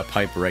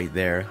pipe right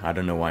there. I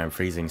don't know why I'm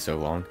freezing so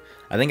long.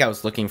 I think I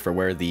was looking for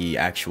where the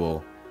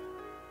actual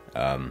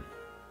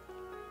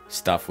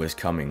stuff was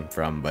coming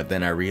from, but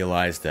then I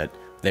realized that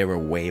they were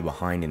way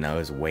behind and I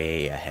was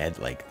way ahead,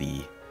 like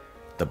the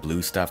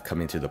blue stuff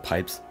coming through the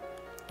pipes.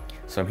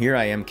 So here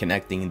I am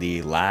connecting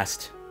the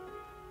last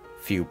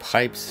few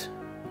pipes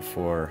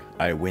before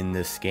I win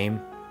this game.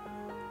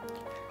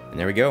 And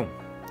there we go.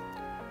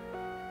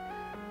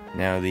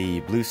 Now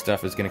the blue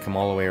stuff is going to come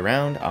all the way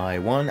around. I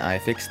won. I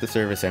fixed the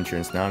service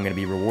entrance. Now I'm going to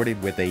be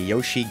rewarded with a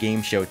Yoshi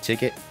Game Show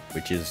ticket,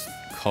 which is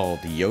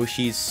called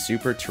Yoshi's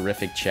Super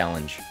Terrific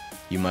Challenge.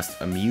 You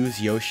must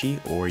amuse Yoshi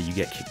or you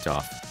get kicked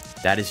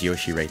off. That is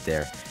Yoshi right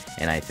there.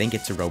 And I think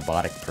it's a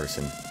robotic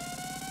person.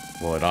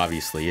 Well, it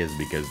obviously is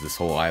because this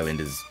whole island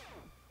is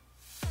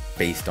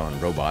based on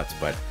robots,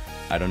 but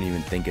I don't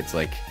even think it's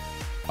like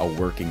a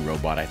working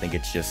robot. I think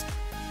it's just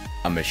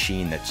a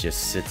machine that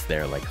just sits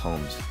there like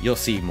Holmes. You'll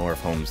see more of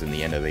Holmes in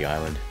the end of the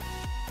island.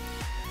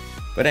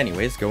 But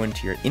anyways, go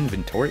into your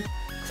inventory,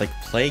 click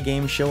play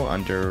game show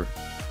under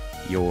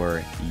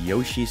your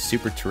Yoshi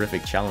Super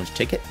Terrific Challenge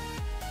ticket,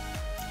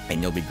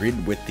 and you'll be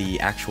greeted with the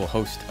actual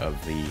host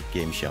of the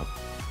game show.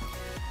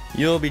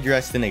 You'll be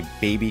dressed in a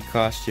baby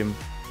costume.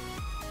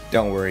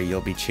 Don't worry,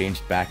 you'll be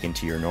changed back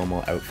into your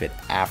normal outfit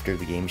after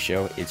the game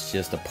show. It's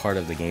just a part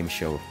of the game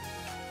show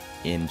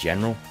in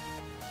general,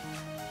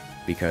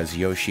 because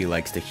Yoshi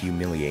likes to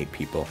humiliate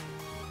people.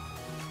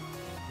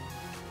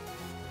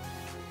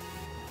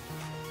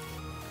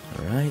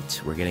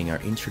 Alright, we're getting our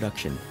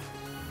introduction.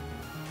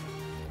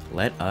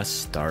 Let us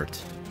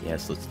start.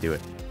 Yes, let's do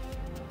it.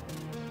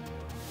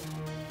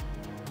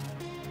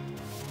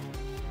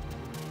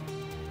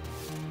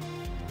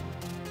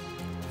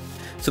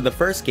 So the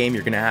first game,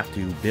 you're going to have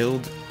to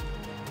build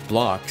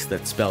blocks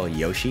that spell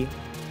Yoshi.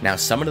 Now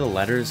some of the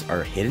letters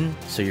are hidden,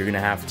 so you're going to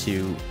have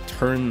to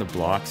turn the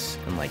blocks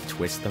and like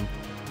twist them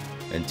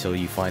until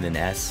you find an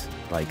S,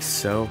 like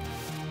so.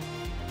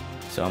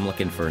 So I'm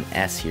looking for an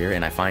S here,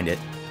 and I find it.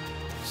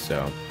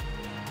 So,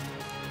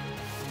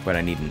 but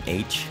I need an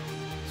H.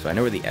 So I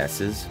know where the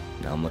S is.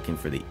 Now I'm looking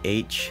for the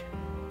H,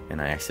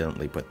 and I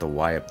accidentally put the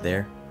Y up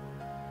there.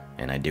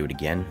 And I do it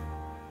again.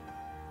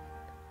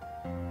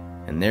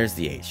 And there's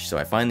the H. So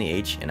I find the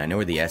H, and I know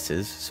where the S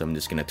is. So I'm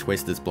just going to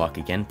twist this block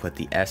again, put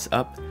the S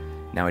up.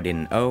 Now I did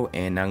an O,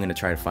 and now I'm going to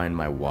try to find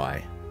my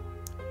Y.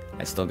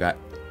 I still got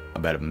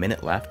about a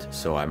minute left,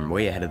 so I'm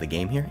way ahead of the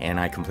game here, and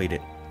I complete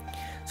it.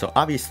 So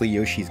obviously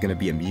Yoshi's going to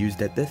be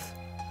amused at this.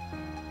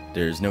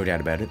 There's no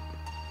doubt about it.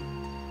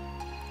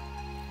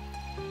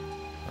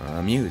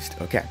 Amused,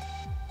 okay.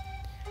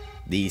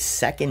 The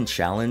second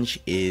challenge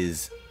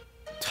is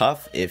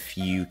tough if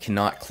you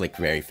cannot click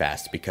very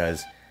fast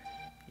because,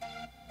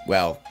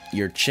 well,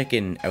 your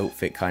chicken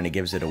outfit kind of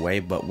gives it away,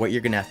 but what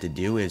you're going to have to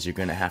do is you're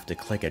going to have to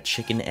click a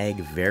chicken egg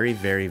very,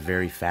 very,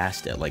 very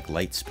fast at like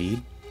light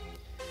speed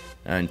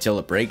until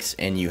it breaks,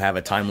 and you have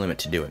a time limit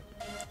to do it.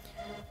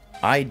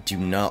 I do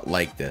not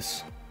like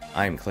this.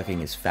 I am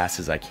clicking as fast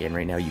as I can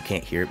right now. You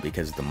can't hear it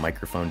because the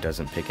microphone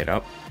doesn't pick it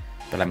up,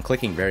 but I'm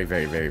clicking very,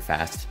 very, very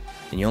fast,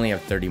 and you only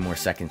have 30 more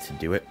seconds to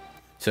do it.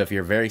 So if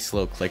you're a very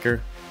slow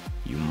clicker,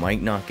 you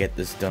might not get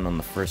this done on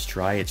the first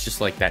try. It's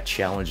just like that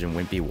challenge in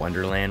Wimpy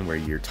Wonderland where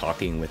you're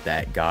talking with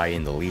that guy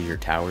in the Leisure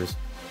Towers.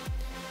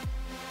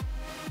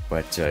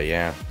 But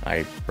yeah,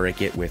 I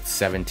break it with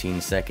 17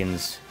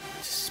 seconds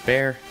to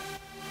spare,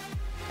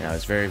 and I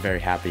was very, very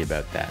happy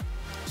about that.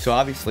 So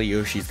obviously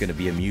Yoshi's going to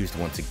be amused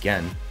once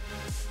again.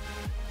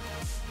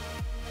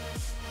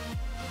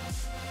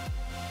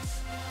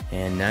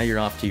 And now you're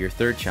off to your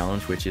third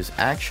challenge, which is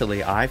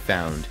actually, I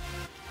found,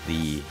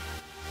 the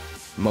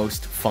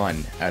most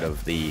fun out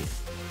of the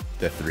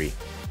three.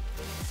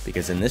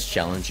 Because in this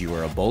challenge, you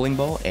are a bowling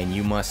ball, and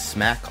you must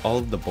smack all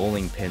of the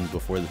bowling pins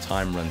before the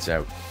time runs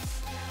out.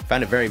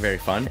 Found it very, very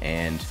fun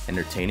and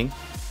entertaining.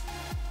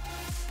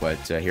 But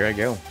here I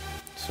go.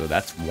 So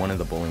that's one of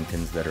the bowling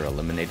pins that are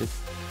eliminated.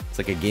 It's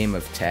like a game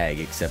of tag,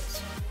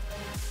 except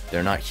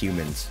they're not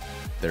humans.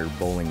 They're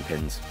bowling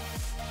pins.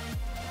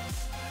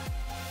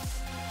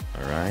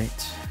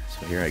 Alright,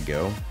 so here I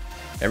go.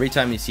 Every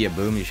time you see a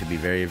boom, you should be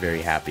very,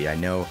 very happy. I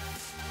know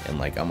in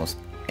like almost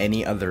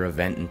any other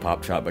event in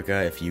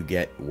Poptropica, if you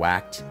get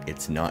whacked,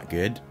 it's not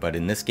good. But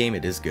in this game,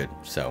 it is good.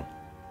 So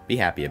be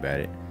happy about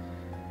it.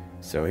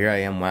 So here I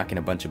am whacking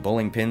a bunch of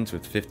bowling pins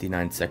with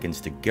 59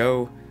 seconds to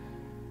go.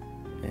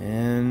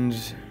 And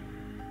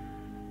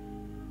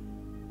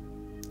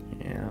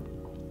yeah.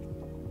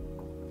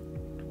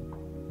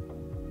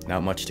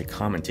 Not much to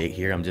commentate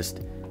here. I'm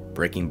just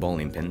breaking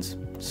bowling pins.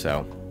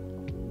 So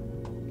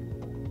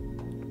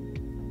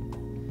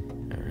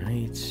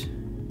alright.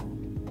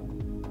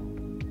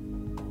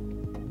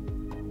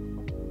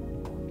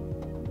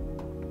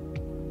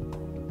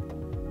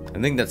 I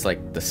think that's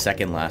like the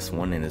second last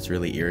one, and it's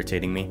really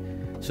irritating me.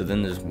 So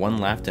then there's one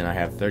left, and I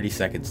have 30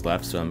 seconds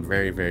left, so I'm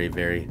very, very,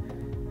 very,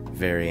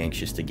 very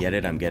anxious to get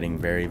it. I'm getting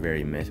very,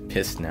 very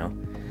pissed now.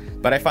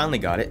 But I finally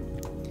got it,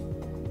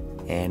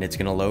 and it's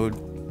gonna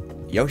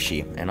load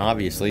Yoshi, and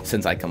obviously,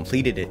 since I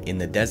completed it in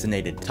the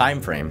designated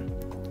time frame,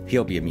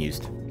 he'll be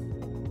amused.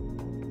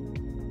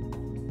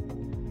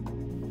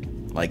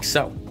 Like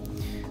so.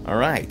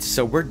 Alright,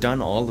 so we're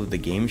done all of the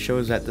game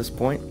shows at this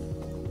point.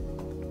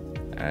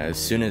 As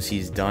soon as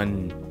he's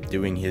done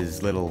doing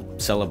his little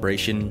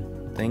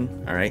celebration thing,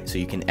 alright, so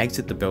you can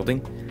exit the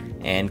building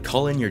and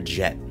call in your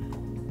jet.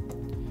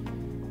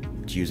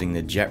 Using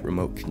the jet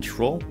remote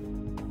control.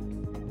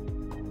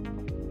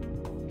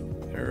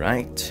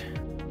 Alright.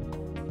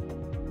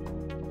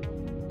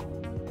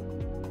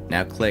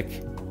 Now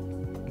click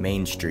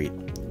Main Street.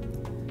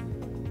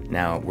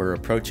 Now we're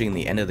approaching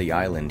the end of the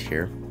island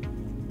here.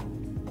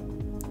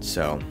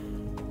 So,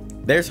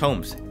 there's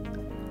Holmes.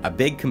 A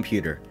big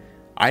computer.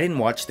 I didn't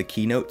watch the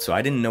keynote, so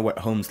I didn't know what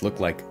Holmes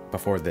looked like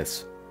before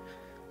this.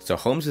 So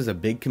Holmes is a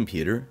big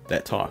computer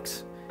that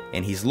talks,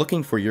 and he's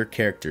looking for your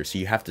character, so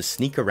you have to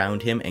sneak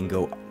around him and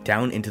go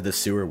down into the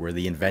sewer where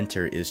the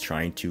inventor is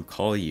trying to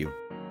call you.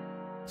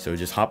 So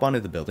just hop onto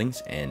the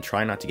buildings and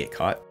try not to get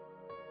caught,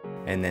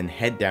 and then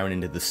head down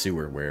into the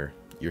sewer where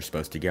you're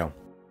supposed to go.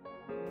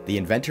 The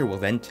inventor will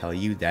then tell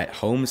you that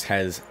Holmes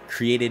has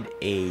created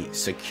a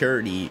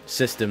security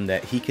system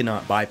that he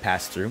cannot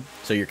bypass through,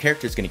 so your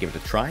character is going to give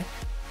it a try.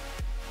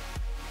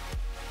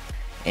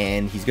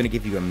 And he's going to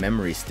give you a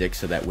memory stick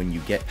so that when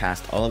you get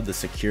past all of the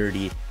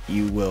security,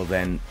 you will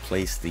then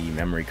place the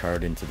memory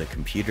card into the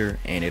computer,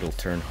 and it'll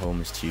turn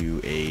Holmes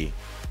to a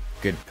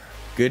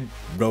good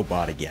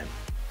robot again.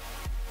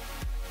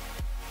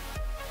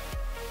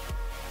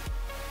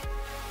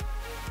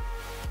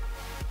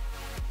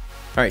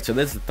 Alright, so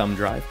this is the thumb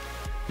drive.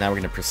 Now we're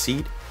going to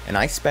proceed, and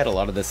I sped a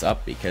lot of this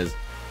up because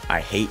I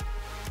hate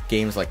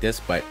games like this,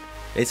 but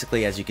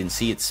basically as you can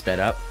see it's sped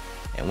up,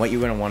 and what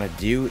you're going to want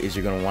to do is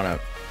you're going to want to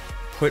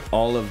put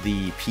all of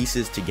the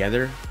pieces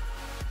together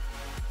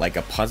like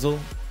a puzzle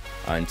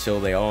until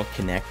they all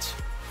connect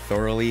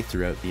thoroughly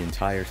throughout the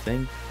entire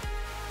thing,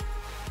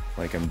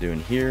 like I'm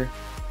doing here.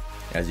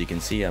 As you can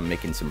see, I'm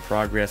making some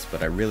progress,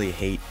 but I really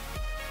hate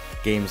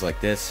games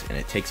like this, and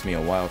it takes me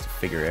a while to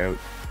figure out,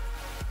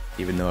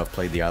 even though I've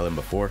played the island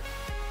before.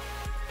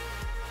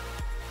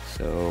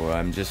 So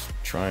I'm just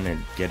trying to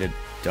get it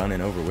done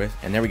and over with,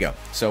 and there we go.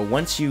 So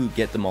once you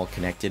get them all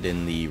connected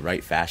in the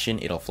right fashion,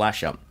 it'll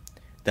flash up.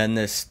 Then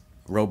this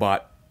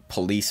robot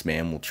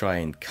policeman will try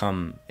and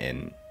come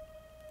and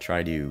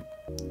try to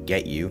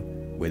get you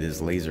with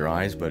his laser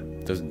eyes,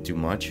 but doesn't do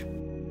much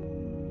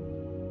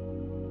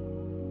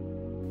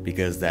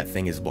because that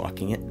thing is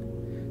blocking it.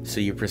 So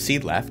you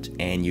proceed left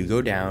and you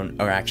go down,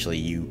 or actually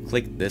you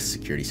click this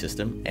security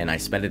system, and I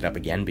sped it up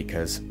again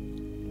because,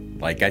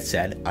 like I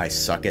said, I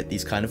suck at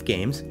these kind of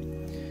games.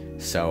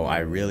 So I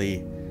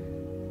really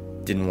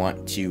didn't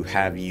want to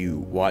have you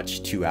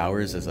watch 2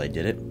 hours as I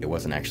did it. It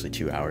wasn't actually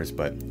 2 hours,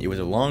 but it was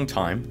a long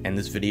time, and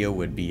this video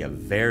would be a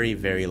very,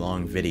 very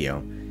long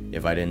video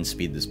if I didn't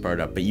speed this part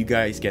up. But you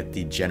guys get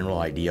the general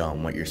idea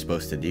on what you're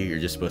supposed to do. You're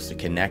just supposed to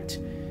connect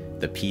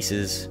the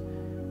pieces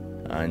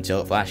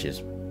until it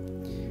flashes.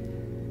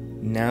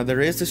 Now there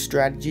is a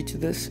strategy to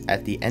this.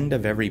 At the end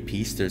of every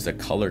piece there's a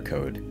color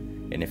code,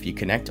 and if you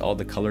connect all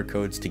the color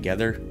codes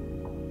together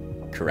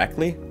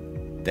correctly,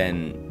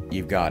 then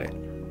you've got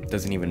it.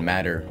 Doesn't even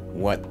matter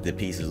what the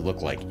pieces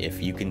look like. If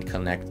you can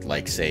connect,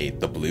 like, say,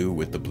 the blue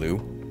with the blue,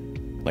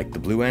 like the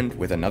blue end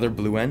with another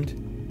blue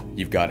end,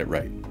 you've got it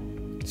right.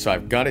 So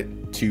I've got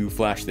it to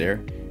flash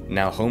there.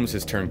 Now Holmes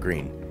has turned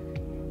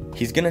green.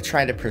 He's gonna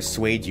try to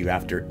persuade you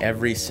after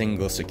every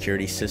single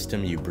security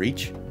system you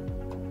breach,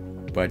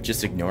 but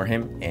just ignore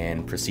him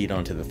and proceed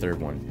on to the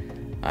third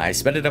one. I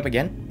sped it up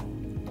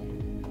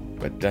again,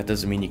 but that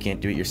doesn't mean you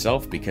can't do it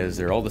yourself, because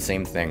they're all the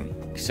same thing,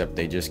 except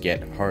they just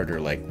get harder,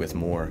 like with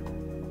more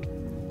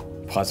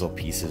puzzle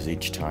pieces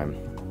each time.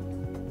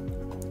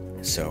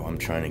 So I'm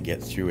trying to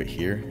get through it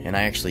here, and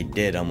I actually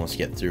did almost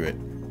get through it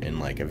in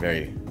like a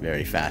very,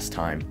 very fast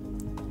time,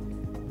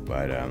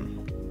 but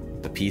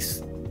the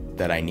piece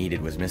that I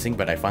needed was missing,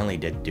 but I finally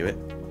did do it.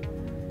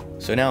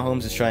 So now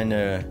Holmes is trying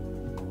to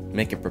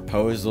make a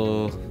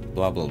proposal,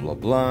 blah blah blah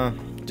blah.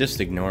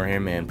 Just ignore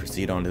him and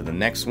proceed on to the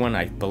next one.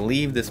 I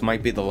believe this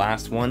might be the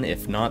last one.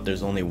 If not,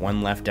 there's only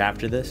one left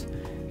after this,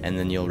 and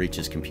then you'll reach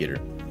his computer.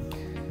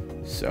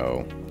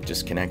 So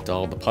just connect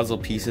all the puzzle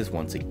pieces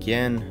once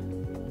again.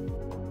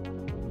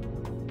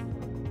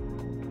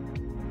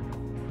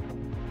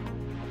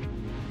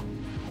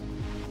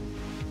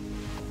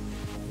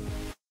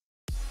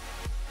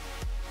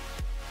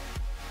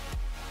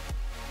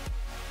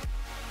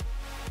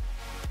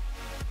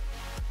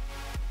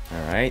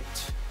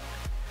 Alright,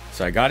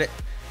 so I got it.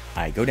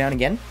 I go down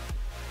again,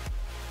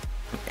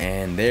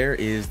 and there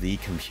is the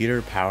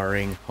computer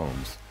powering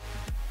Holmes.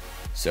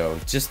 So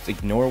just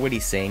ignore what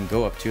he's saying,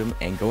 go up to him,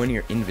 and go into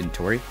your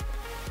inventory,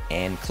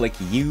 and click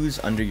use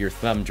under your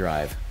thumb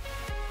drive.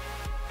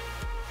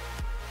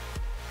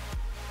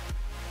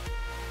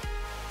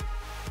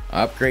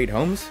 Upgrade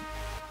Holmes,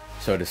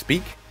 so to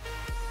speak,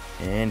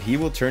 and he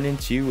will turn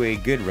into a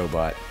good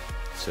robot.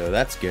 So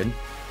that's good.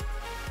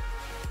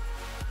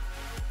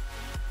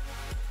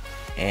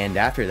 And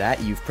after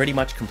that, you've pretty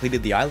much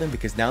completed the island,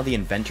 because now the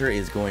inventor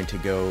is going to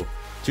go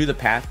to the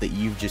path that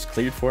you've just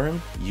cleared for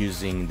him,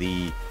 using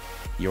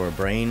your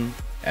brain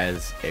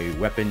as a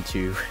weapon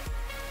to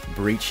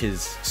breach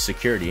his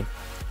security,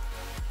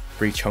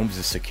 breach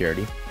Holmes'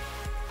 security.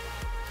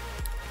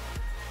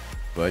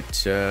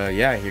 But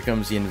yeah, here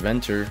comes the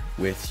inventor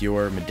with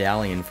your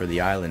medallion for the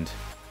island.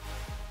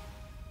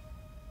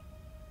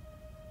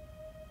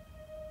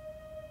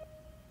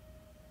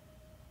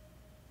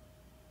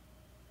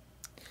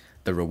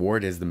 The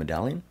reward is the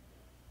medallion.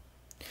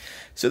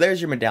 So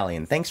there's your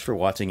medallion. Thanks for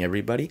watching,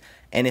 everybody.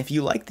 And if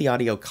you like the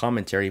audio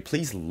commentary,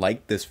 please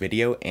like this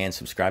video and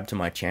subscribe to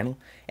my channel.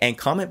 And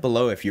comment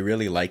below if you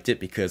really liked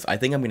it, because I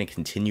think I'm going to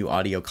continue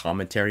audio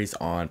commentaries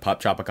on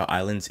Poptropica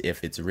Islands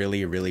if it's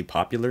really, really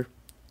popular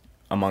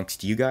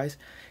amongst you guys.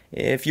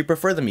 If you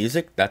prefer the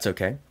music, that's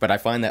okay. But I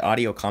find that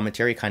audio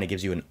commentary kind of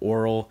gives you an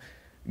oral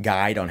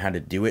guide on how to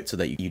do it, so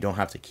that you don't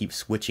have to keep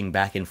switching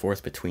back and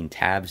forth between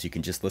tabs. You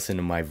can just listen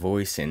to my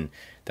voice, and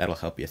that'll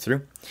help you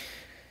through.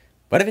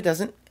 But if it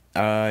doesn't,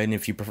 and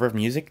if you prefer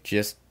music,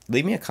 just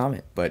leave me a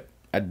comment. But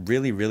I'd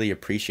really, really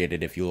appreciate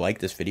it if you like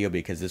this video,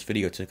 because this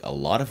video took a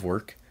lot of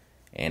work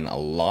and a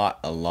lot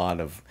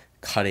of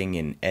cutting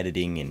and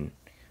editing and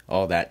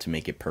all that to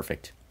make it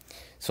perfect.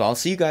 So I'll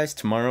see you guys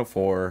tomorrow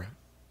for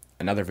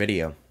another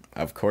video,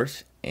 of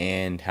course,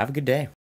 and have a good day.